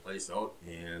wiped the place out.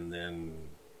 And then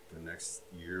the next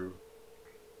year,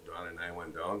 Dawn and I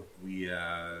went down. We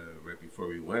right before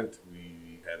we went,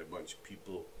 we had a bunch of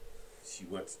people. She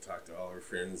went to talk to all her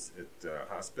friends at the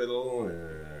hospital,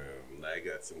 and I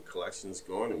got some collections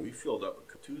going, and we filled up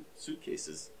 2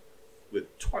 suitcases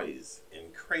with toys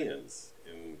and crayons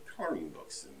and coloring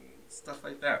books and stuff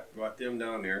like that. Brought them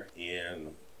down there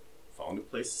and found a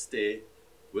place to stay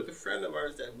with a friend of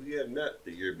ours that we had met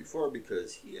the year before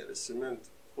because he had a cement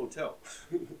hotel.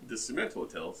 The cement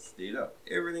hotel stayed up.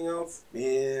 Everything else,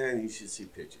 man, you should see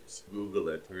pictures. Google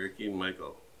it. Hurricane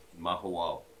Michael,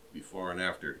 Mahawal, before and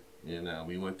after. And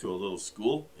we went to a little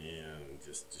school and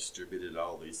just distributed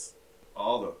all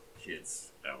the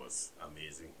kids. That was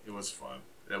amazing. It was fun.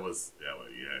 That was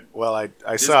yeah. Well, I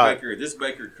This saw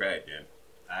biker cried, man.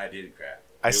 I did cry.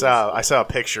 I saw a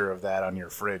picture of that on your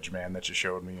fridge, man, that you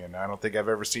showed me, and I don't think I've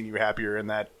ever seen you happier in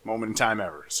that moment in time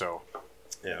ever. So,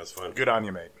 Yeah, it was fun. good on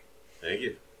you, mate. Thank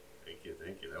you.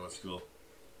 That was cool.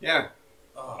 Yeah.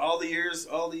 All the years.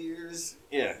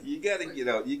 Yeah, you gotta get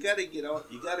out. You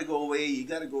gotta go away. You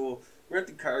gotta go rent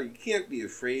a car. You can't be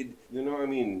afraid. You know what I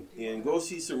mean? And go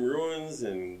see some ruins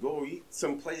and go eat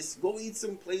someplace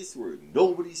where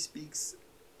nobody speaks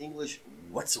English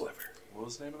whatsoever. What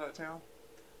was the name of that town?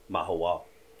 Mahawal.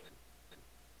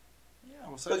 Yeah,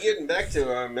 what's But getting back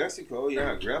to Mexico,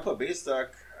 yeah, Grandpa Baystock,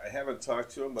 I haven't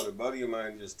talked to him, but a buddy of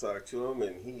mine just talked to him,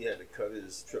 and he had to cut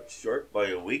his trip short by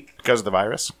a week Because of the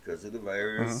virus? because of the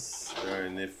virus.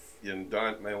 And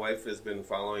Dawn, my wife, has been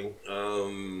following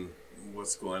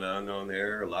what's going on down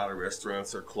there. A lot of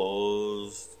restaurants are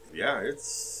closed. Yeah,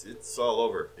 it's all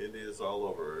over. It is all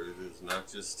over. It is not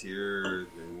just here,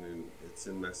 and it's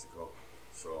in Mexico.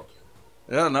 So.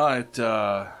 Yeah, no,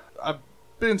 I've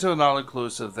been to an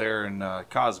all-inclusive there in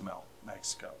Cozumel,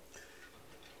 Mexico,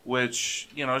 which,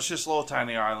 it's just a little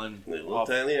tiny island,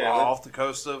 off the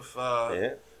coast of,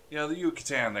 Yeah, the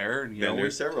Yucatan there. And, been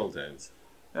there several times.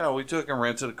 we took and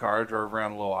rented a car, drove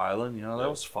around a little island. That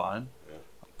was fun. Yeah.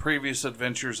 Previous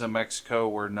adventures in Mexico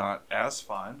were not as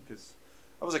fun because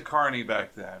I was a carny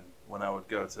back then when I would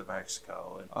go to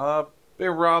Mexico. And, been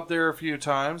robbed there a few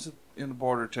times in the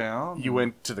border town.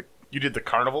 You did the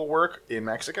carnival work in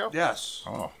Mexico? Yes.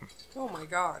 Oh. Oh my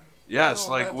God. Yes,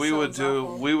 Oh, like that we would sounds do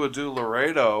awful. we would do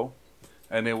Laredo,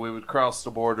 and then we would cross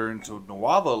the border into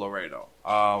Nuevo Laredo.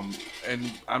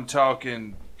 And I'm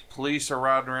talking police are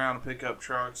riding around in pickup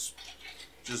trucks,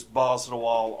 just balls to the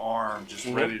wall, armed, just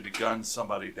ready to gun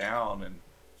somebody down.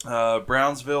 And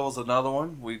Brownsville is another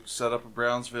one. We set up in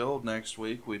Brownsville. Next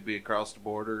week we'd be across the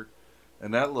border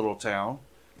in that little town.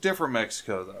 Different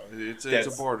Mexico though. It's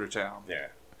a border town. Yeah.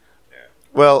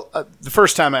 Well, the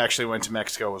first time I actually went to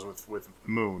Mexico was with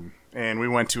Moon, and we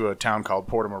went to a town called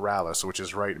Puerto Morales, which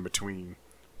is right in between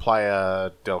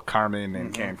Playa del Carmen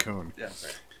and Cancun.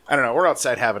 Yes. I don't know. We're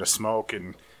outside having a smoke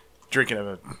and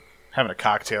having a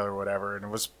cocktail or whatever, and it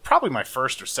was probably my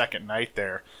first or second night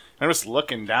there. And I was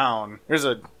looking down. There's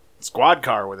a squad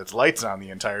car with its lights on the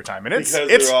entire time, and Because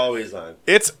they're always on.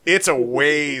 it's a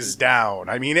ways down.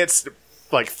 I mean, it's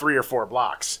like 3 or 4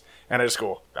 blocks. And I just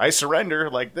go, I surrender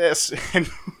like this, and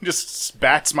just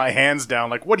bats my hands down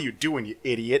like, what are you doing, you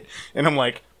idiot? And I'm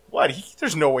like, what?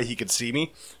 There's no way he could see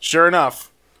me. Sure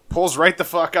enough, pulls right the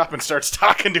fuck up and starts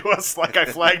talking to us like I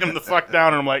flagged him the fuck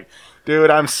down. And I'm like, dude,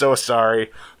 I'm so sorry.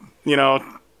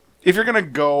 If you're going to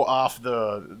go off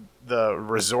the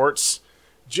resorts,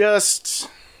 just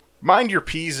mind your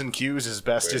P's and Q's as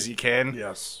best as you can.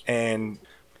 Yes. And,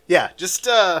 yeah, just...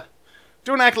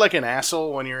 don't act like an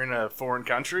asshole when you're in a foreign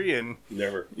country, and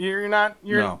Never. you're not.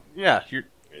 No. Yeah,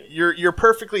 you're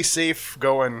perfectly safe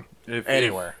going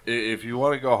anywhere. If you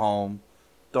want to go home,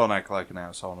 don't act like an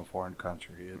asshole in a foreign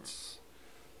country. It's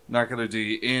not going to do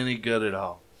you any good at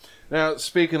all. Now,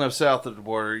 speaking of south of the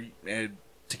border,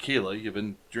 tequila, you've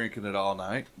been drinking it all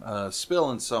night,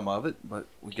 spilling some of it, but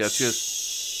we've got you a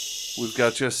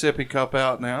sippy cup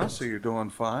out now, so you're doing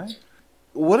fine.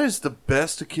 What is the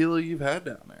best tequila you've had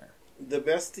down there? The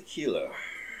best tequila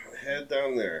I had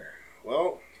down there.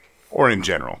 Well, Or in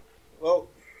general.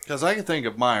 Because I can think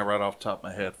of mine right off the top of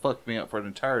my head. Fucked me up for an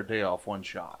entire day off one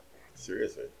shot.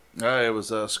 seriously. It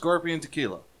was Scorpion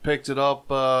Tequila. Picked it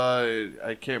up,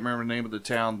 I can't remember the name of the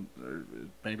town.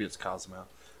 Maybe it's Cozumel.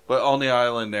 But on the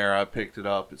island there, I picked it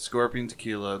up. It's Scorpion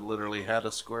Tequila. It literally had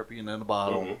a scorpion in a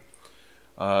bottle.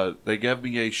 Mm-hmm. They gave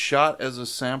me a shot as a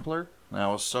sampler. And I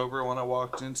was sober when I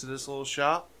walked into this little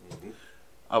shop. Mm-hmm.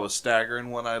 I was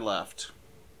staggering when I left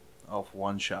off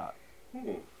one shot.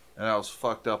 Hmm. And I was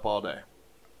fucked up all day.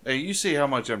 Hey, you see how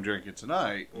much I'm drinking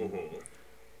tonight. Mm-hmm.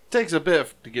 Takes a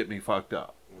bit to get me fucked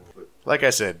up. Like I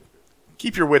said,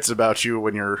 keep your wits about you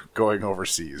when you're going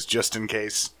overseas, just in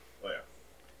case. Oh, yeah.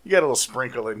 You got a little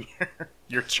sprinkle in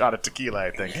your shot of tequila,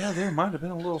 I think. Yeah, there might have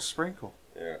been a little sprinkle.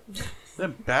 Yeah.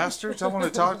 Them bastards, I want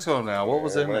to talk to them now. What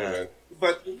was in Might there? have been.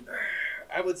 But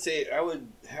I would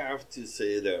have to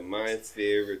say that my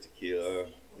favorite tequila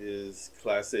is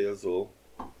Clase Azul.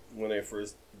 When I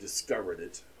first discovered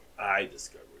it,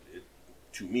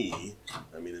 to me,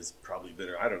 I mean, it's probably been,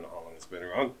 I don't know how long it's been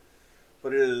around,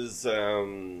 but it is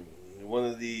one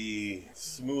of the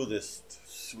smoothest,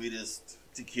 sweetest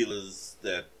tequilas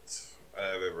that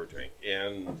I've ever drank.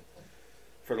 And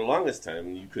for the longest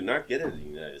time, you could not get it in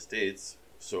the United States.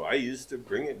 So I used to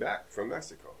bring it back from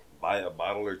Mexico, buy a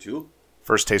bottle or two.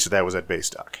 First taste of that was at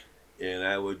Baystock. And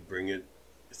I would bring it,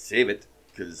 save it,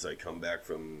 because I come back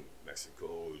from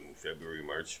Mexico in February,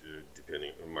 March,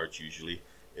 depending on March usually.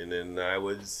 And then I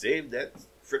would save that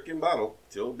frickin' bottle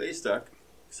till Baystock,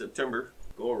 September,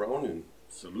 go around and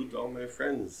salute all my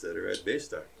friends that are at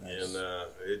Baystock. Nice.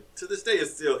 And to this day,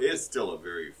 it's still a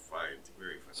very fine.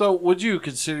 So, would you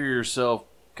consider yourself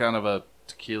kind of a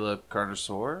tequila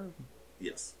connoisseur?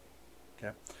 Yes.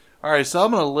 Okay. All right, so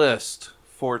I'm going to list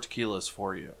 4 tequilas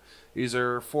for you. These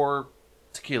are 4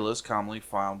 tequilas commonly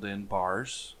found in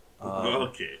bars.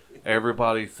 Okay.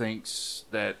 Everybody thinks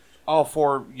that all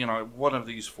 4, one of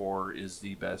these 4 is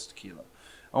the best tequila.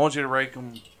 I want you to rank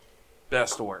them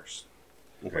best to worst.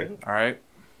 Okay. All right.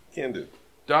 Can do.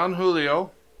 Don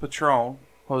Julio, Patron,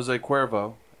 Jose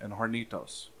Cuervo, and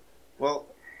Hornitos. Well,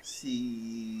 see,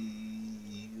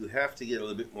 you have to get a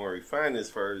little bit more refined as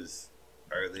far as,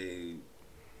 are they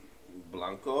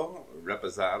Blanco,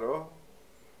 Reposado?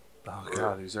 Oh,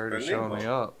 God, he's already showing me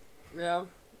up. Yeah.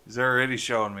 He's already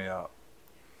showing me up.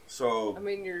 So, I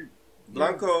mean,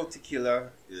 Blanco tequila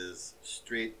is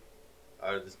straight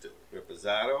out of the still.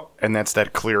 Reposado. And that's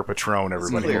that clear Patron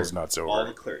everybody Clear. goes nuts over. All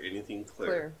the clear. Anything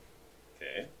clear.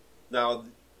 Okay. Now,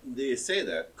 they say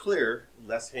that clear,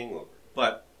 less hangover,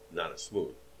 but not as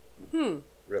smooth.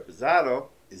 Reposado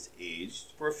is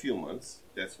aged for a few months.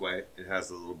 That's why it has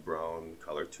a little brown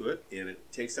color to it. And it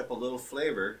takes up a little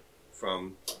flavor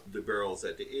from the barrels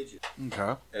that they age it.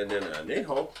 Okay. And then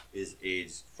Añejo is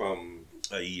aged from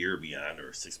a year beyond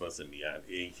or 6 months and beyond.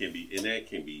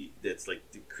 That's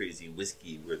like the crazy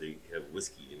whiskey where they have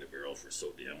whiskey in the barrel for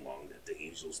so damn long that the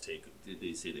angels take.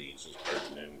 They say the angels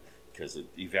pardon them because it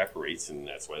evaporates, and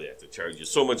that's why they have to charge you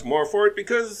so much more for it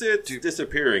because it's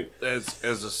disappearing. As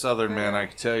a Southern man, I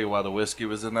can tell you why the whiskey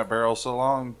was in that barrel so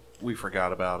long. We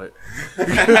forgot about it.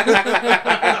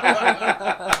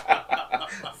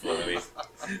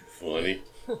 Funny.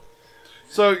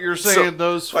 So you're saying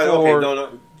those 4... Okay,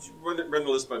 no. Run the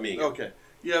list by me again. Okay.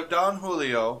 You have Don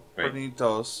Julio, Right.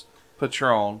 Hornitos,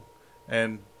 Patron,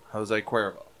 and Jose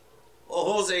Cuervo. Well,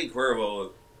 Jose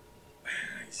Cuervo,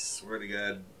 I swear to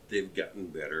God, they've gotten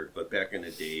better. But back in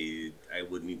the day, I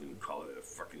wouldn't even call it a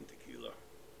fucking tequila.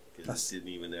 Because it didn't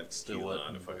even have tequila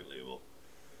on the fucking label.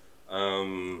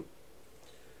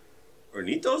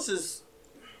 Hornitos is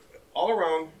all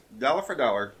around, dollar for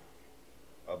dollar.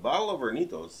 A bottle of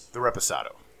Hornitos. The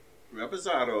Reposado.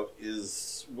 Reposado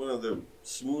is one of the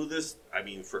smoothest. I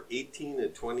mean, for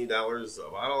 $18 to $20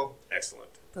 a bottle, excellent.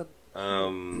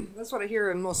 That's what I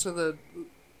hear in most of the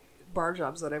bar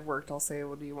jobs that I've worked. I'll say,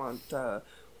 well, do you want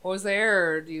Jose,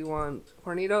 or do you want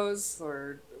Hornitos,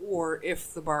 or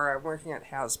if the bar I'm working at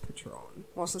has Patron.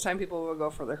 Most of the time, people will go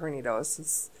for the Hornitos.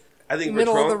 It's I think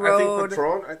middle Patron. of the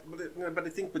road. I think Patron. But I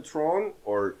think Patron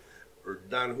or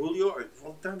Don Julio.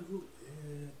 Well, Don Julio.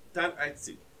 I'd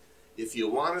see. If you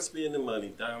want to spend the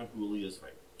money, Don Julio is fine.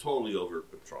 Totally over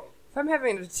Patron. If I'm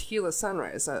having a tequila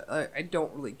sunrise, I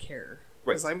don't really care.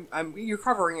 Right. Because you're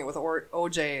covering it with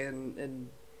OJ and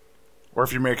Or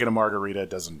if you're making a margarita, it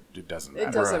doesn't matter.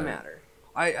 it doesn't matter.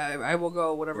 I will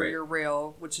go whatever Right. your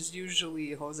rail, which is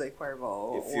usually Jose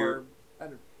Cuervo If or you're- I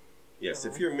don't, Yes,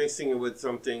 if you're mixing it with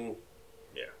something,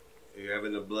 yeah. If you're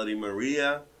having a Bloody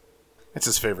Maria. It's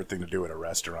his favorite thing to do at a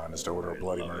restaurant is to order a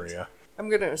Bloody love it. Maria. I'm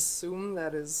gonna assume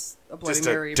that is a Bloody Just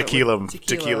Mary, a but tequila with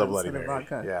Bloody instead of Mary.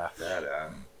 vodka. Yeah.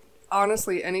 That,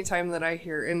 Honestly, anytime that I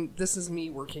hear, and this is me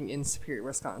working in Superior,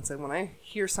 Wisconsin, when I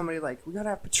hear somebody like, we gotta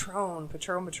have Patron,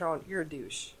 you're a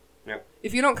douche. yeah.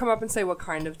 If you don't come up and say, what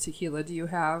kind of tequila do you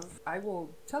have, I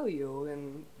will tell you,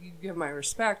 and you give my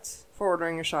respect for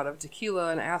ordering a shot of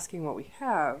tequila and asking what we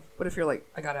have. But if you're like,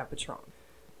 I gotta have Patron.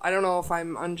 I don't know if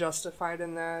I'm unjustified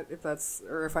in that,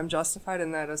 or if I'm justified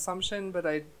in that assumption, but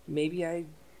I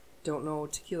don't know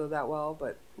tequila that well,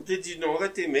 but Did you know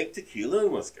that they make tequila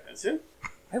in Wisconsin?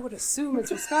 I would assume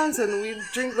it's Wisconsin. We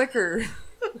drink liquor.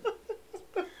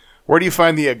 Where do you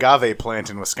find the agave plant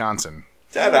in Wisconsin?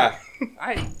 Ta-da!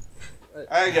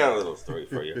 I got a little story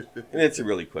for you. And it's a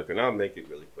really quick one. I'll make it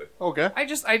really quick. Okay.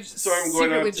 just So I'm going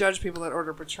secretly out to- judge people that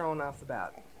order Patron off the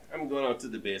bat. I'm going out to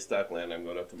the Baystock land. I'm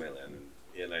going out to my land.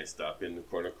 And I stop in the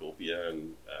cornucopia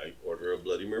and I order a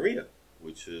Bloody Maria,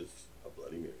 which is a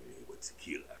Bloody Mary with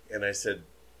tequila. And I said,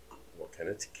 what kind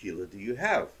of tequila do you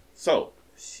have? So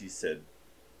she said,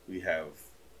 we have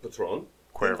Patron.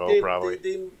 Cuervo, probably.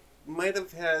 They might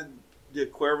have had the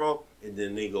Cuervo. And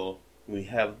then they go, we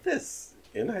have this.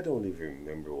 And I don't even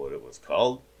remember what it was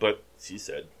called. But she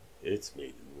said, it's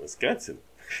made in Wisconsin.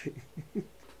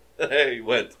 Hey,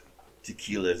 what?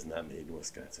 Tequila is not made in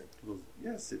Wisconsin. He goes,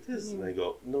 yes, it is. And I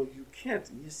go, no, you can't.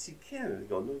 Yes, you can. And I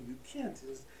go, no, you can't.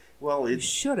 Well, You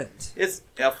shouldn't. it's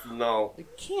ethanol.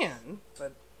 It can,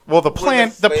 but Well, the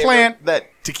plant flavor. that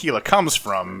tequila comes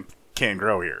from can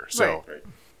grow here. So Right.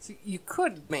 so you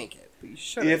could make it, but you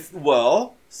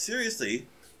shouldn't. Seriously,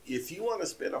 if you want to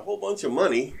spend a whole bunch of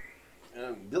money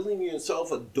building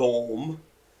yourself a dome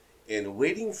and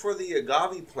waiting for the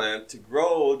agave plant to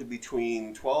grow to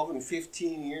between 12 and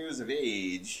 15 years of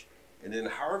age, and then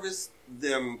harvest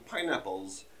them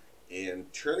pineapples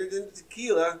and turn it into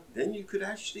tequila, then you could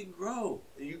actually grow.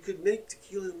 You could make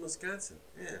tequila in Wisconsin.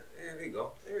 Yeah, there you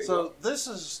go. There you So go. this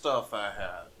is stuff I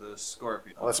had. The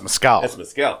Scorpion. well, that's mezcal. That's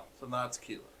mezcal. So not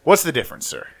tequila. What's the difference,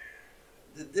 sir?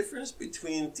 The difference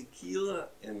between tequila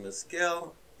and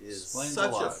mezcal is Explains a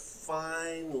such a lot.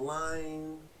 fine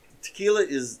line. Tequila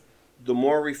is the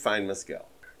more refined mezcal.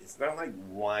 It's not like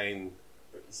wine.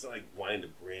 It's not like wine to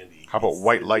brandy. How about It's-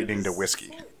 white it lightning is- to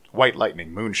whiskey? White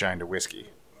lightning, moonshine to whiskey.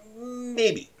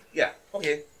 Maybe. Yeah.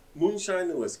 Okay. Moonshine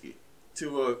to whiskey.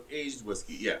 To a aged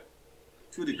whiskey. Yeah.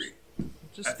 To a degree.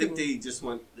 Just I think the-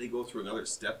 they go through another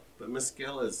step. But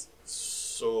mezcal is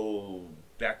so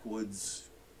backwoods.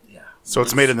 Yeah. So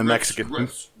it's made in the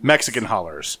Rich, Mexican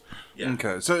hollers. Yeah.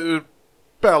 Okay, so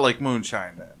about like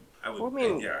moonshine then. I would, Well, I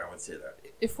mean- yeah, I would say that.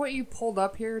 if what you pulled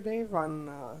up here, Dave,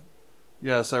 on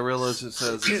Yes, I realize it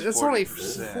says it's only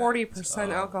 40%.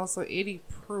 40% alcohol, so 80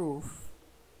 proof.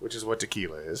 Which is what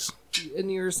tequila is.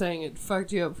 And you were saying it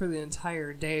fucked you up for the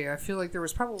entire day. I feel like there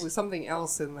was probably something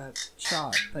else in that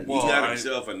shot. That He Well, got I-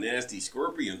 himself a nasty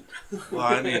scorpion. Well,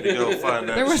 I need to go find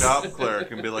There that was- shop clerk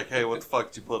and be like, "Hey, what the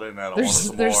fuck did you put in that? I want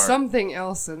some there's more." something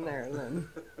else in there then.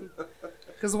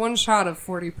 Because one shot of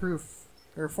 40 proof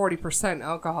or 40%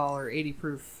 alcohol or 80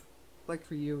 proof, like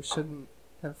for you, shouldn't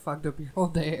have fucked up your whole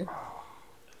day.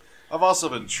 I've also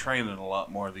been training a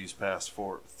lot more these past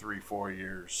 4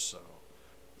 years. So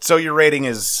So your rating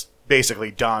is basically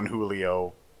Don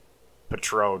Julio,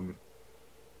 Patron.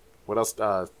 What else?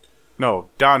 No,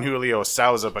 Don Julio,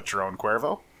 Sauza, Patron,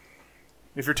 Cuervo.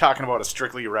 If you're talking about a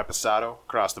strictly reposado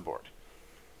across the board.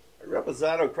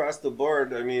 Reposado across the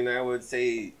board, I mean, I would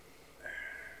say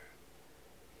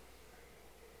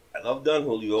I love Don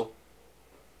Julio.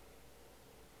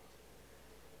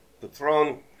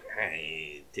 Patron,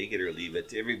 hey, take it or leave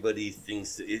it. Everybody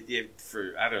thinks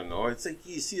for I don't know. It's like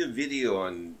you see a video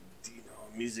on,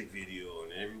 music video,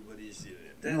 and everybody's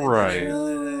Right.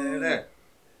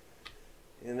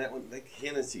 and that one like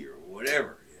Hennessy or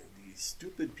whatever. These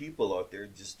stupid people out there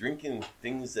just drinking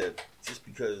things that just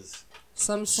because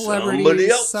Some somebody celebrity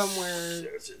else somewhere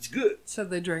says it's good. said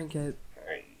they drank it.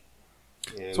 Right.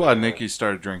 that's why Nikki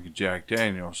started drinking Jack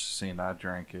Daniels. She's seen I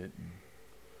drank it.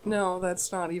 No,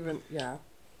 that's not even. Yeah,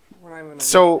 we're not even.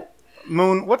 So,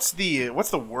 Moon, what's the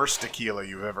worst tequila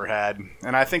you've ever had?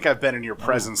 And I think I've been in your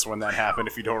presence when that happened.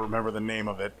 If you don't remember the name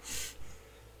of it,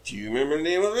 Do you remember the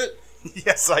name of it?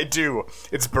 yes, I do.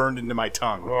 It's burned into my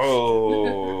tongue.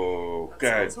 Oh,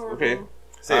 God. sounds horrible. Okay.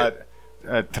 Say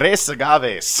it. Tres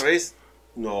agaves. Tres?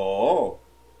 No.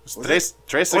 Tres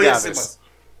Oh, yes, agaves. it was.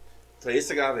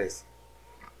 Tres agaves.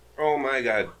 Oh, my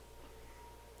God.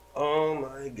 Oh,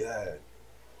 my God.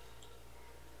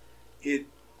 It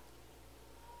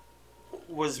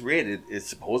was rated,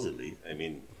 supposedly,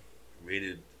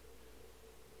 rated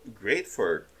great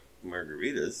for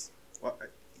margaritas.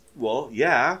 Well,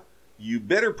 yeah. You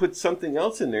better put something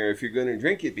else in there if you're going to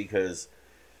drink it, because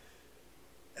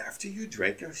after you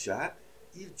drank a shot,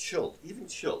 even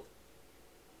chilled,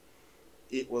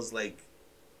 it was like,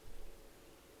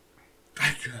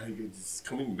 it's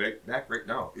coming back right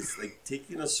now. It's like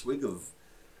taking a swig of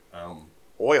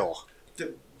Oil.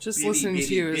 Just listening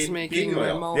to you is making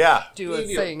my mouth Yeah. do a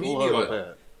Baby thing. oil. A little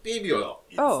bit. Baby oil.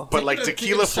 Oh. But like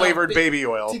tequila flavored baby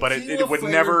oil, but it would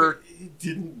never. It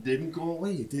didn't go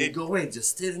away. It didn't go away. It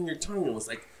just stayed in your tongue. It was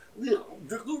like, it's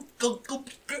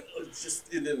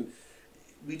just. And then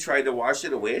we tried to wash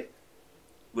it away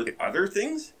with other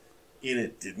things, and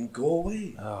it didn't go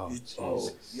away. Oh,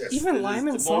 Yes, Even it is lime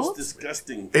and the salt? most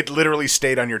disgusting. It literally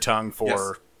stayed on your tongue for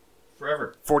Yes.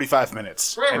 Forever. 45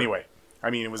 minutes. Forever. Anyway,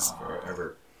 I mean, it was.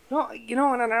 Forever. No,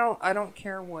 and I don't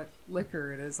care what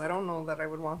liquor it is. I don't know that I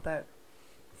would want that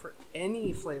for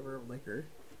any flavor of liquor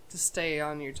to stay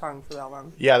on your tongue for that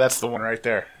long. Yeah, that's the one right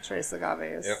there. Tres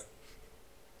agaves. Yep.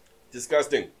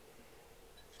 Disgusting.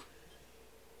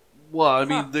 Well, I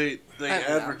mean, they I've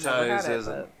never advertise had it, as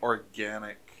an but-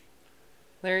 organic,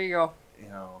 There you go.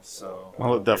 so.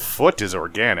 Well, the foot is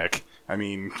organic. I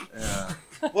mean, Yeah.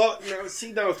 Well,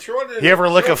 now throw it in. you ever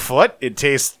lick a foot? It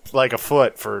tastes like a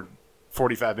foot for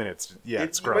 45 minutes. Yeah,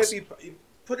 it's gross. You might be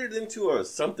put it into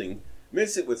something,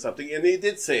 mix it with something, and they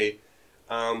did say,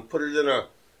 put it in a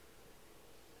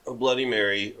Bloody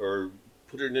Mary or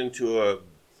put it into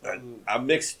a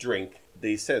mixed drink.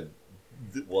 They said,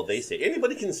 they say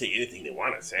anybody can say anything they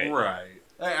want to say. Right.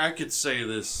 I could say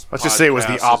this. Let's just say it was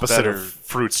the podcast is opposite better. of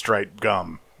fruit stripe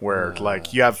gum, where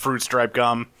like you have fruit stripe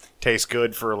gum, tastes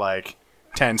good for like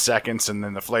 10 seconds, and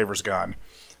then the flavor's gone.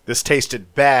 This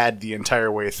tasted bad the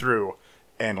entire way through,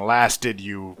 and lasted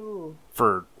you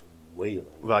for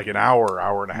like an hour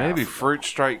and a half. Maybe Fruit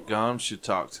Strike Gum should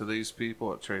talk to these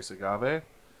people at Trace Agave,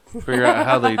 figure out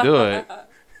how they do it.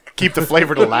 Keep the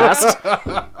flavor to last.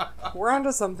 We're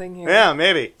onto something here. Yeah,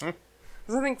 maybe.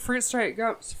 Because I think fruit stripe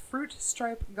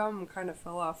gum kind of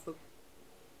fell off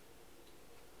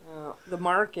the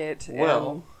market.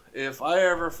 Well, if I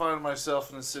ever find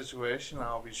myself in a situation,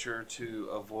 I'll be sure to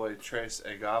avoid Trace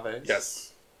Agaves.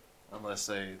 Yes. Unless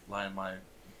they line my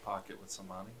pocket with some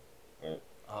money. Right.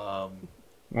 Well,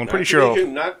 I'm pretty sure.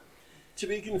 Not to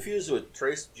be confused with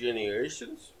Trace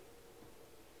Generations.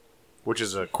 Which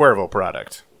is a Cuervo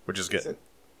product, which is good.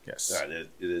 Yes. It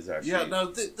is actually. Yeah, no,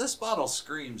 this bottle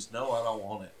screams, no, I don't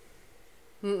want it.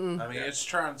 I mean, it's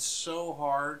trying so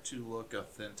hard to look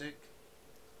authentic.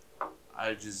 I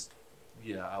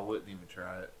wouldn't even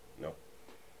try it. No.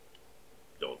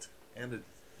 Don't. And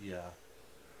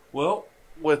Well,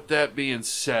 with that being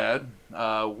said,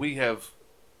 we have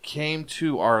came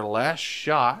to our last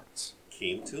shot.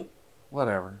 Came to?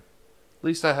 Whatever. At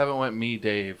least I haven't went me,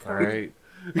 Dave, all right?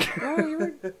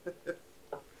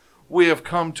 We have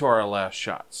come to our last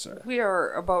shot, sir. We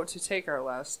are about to take our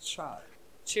last shot.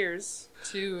 Cheers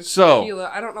to So,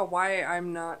 tequila. I don't know why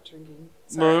I'm not drinking. Moon?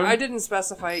 Sorry, I didn't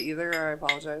specify either. I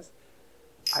apologize.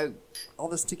 All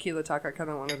this tequila talk, I kind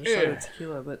of wanted to show the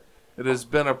tequila, but it has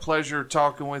been a pleasure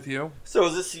talking with you. So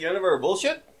is this the end of our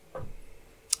bullshit?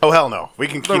 Oh, hell no. We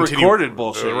can The continue. recorded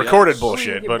bullshit. Recorded yes.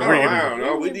 bullshit, but Oh, we're I gonna... don't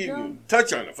know. We didn't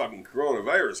touch on the fucking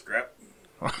coronavirus crap.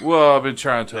 Well, I've been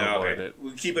trying to No, avoid okay. it.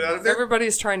 We keep it out of there.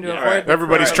 everybody's trying to Yeah, avoid. alright. the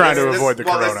Everybody's corona. trying to avoid the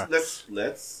corona.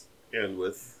 Let's end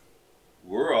with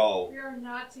we're all We are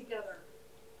not together.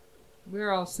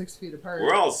 We're all 6 feet apart.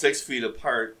 6 feet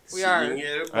apart. We are. Sitting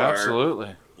at a bar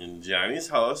Absolutely. in Johnny's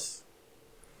house.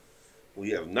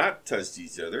 We have not touched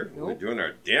each other. Nope. We're doing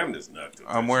our damnedest not to.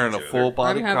 I'm touch wearing a each full other.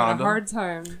 body I'm having condom. a hard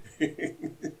time.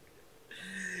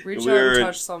 Reach out We're- and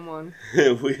touch someone.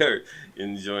 We are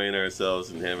enjoying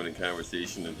ourselves and having a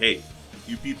conversation. And hey,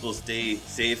 you people stay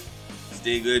safe,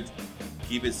 stay good,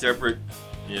 keep it separate,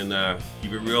 and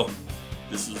keep it real.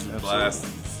 This was a blast.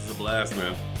 This is a blast,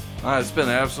 man. It's been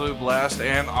an absolute blast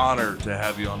and honor to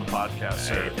have you on the podcast,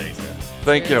 sir. Hey, thanks, man.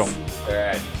 Thank you. All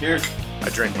right, cheers. I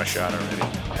drank my shot already.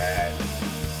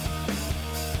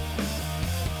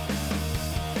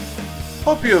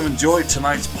 Hope you have enjoyed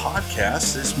tonight's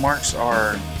podcast. This marks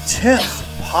our 10th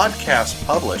podcast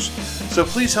published. So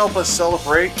please help us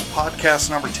celebrate podcast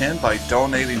number 10 by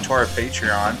donating to our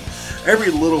Patreon.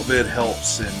 Every little bit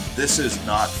helps, and this is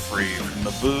not free. From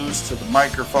the booze to the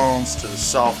microphones to the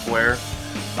software.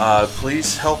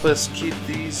 Please help us keep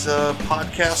these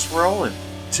podcasts rolling.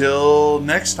 Till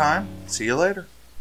next time, see you later.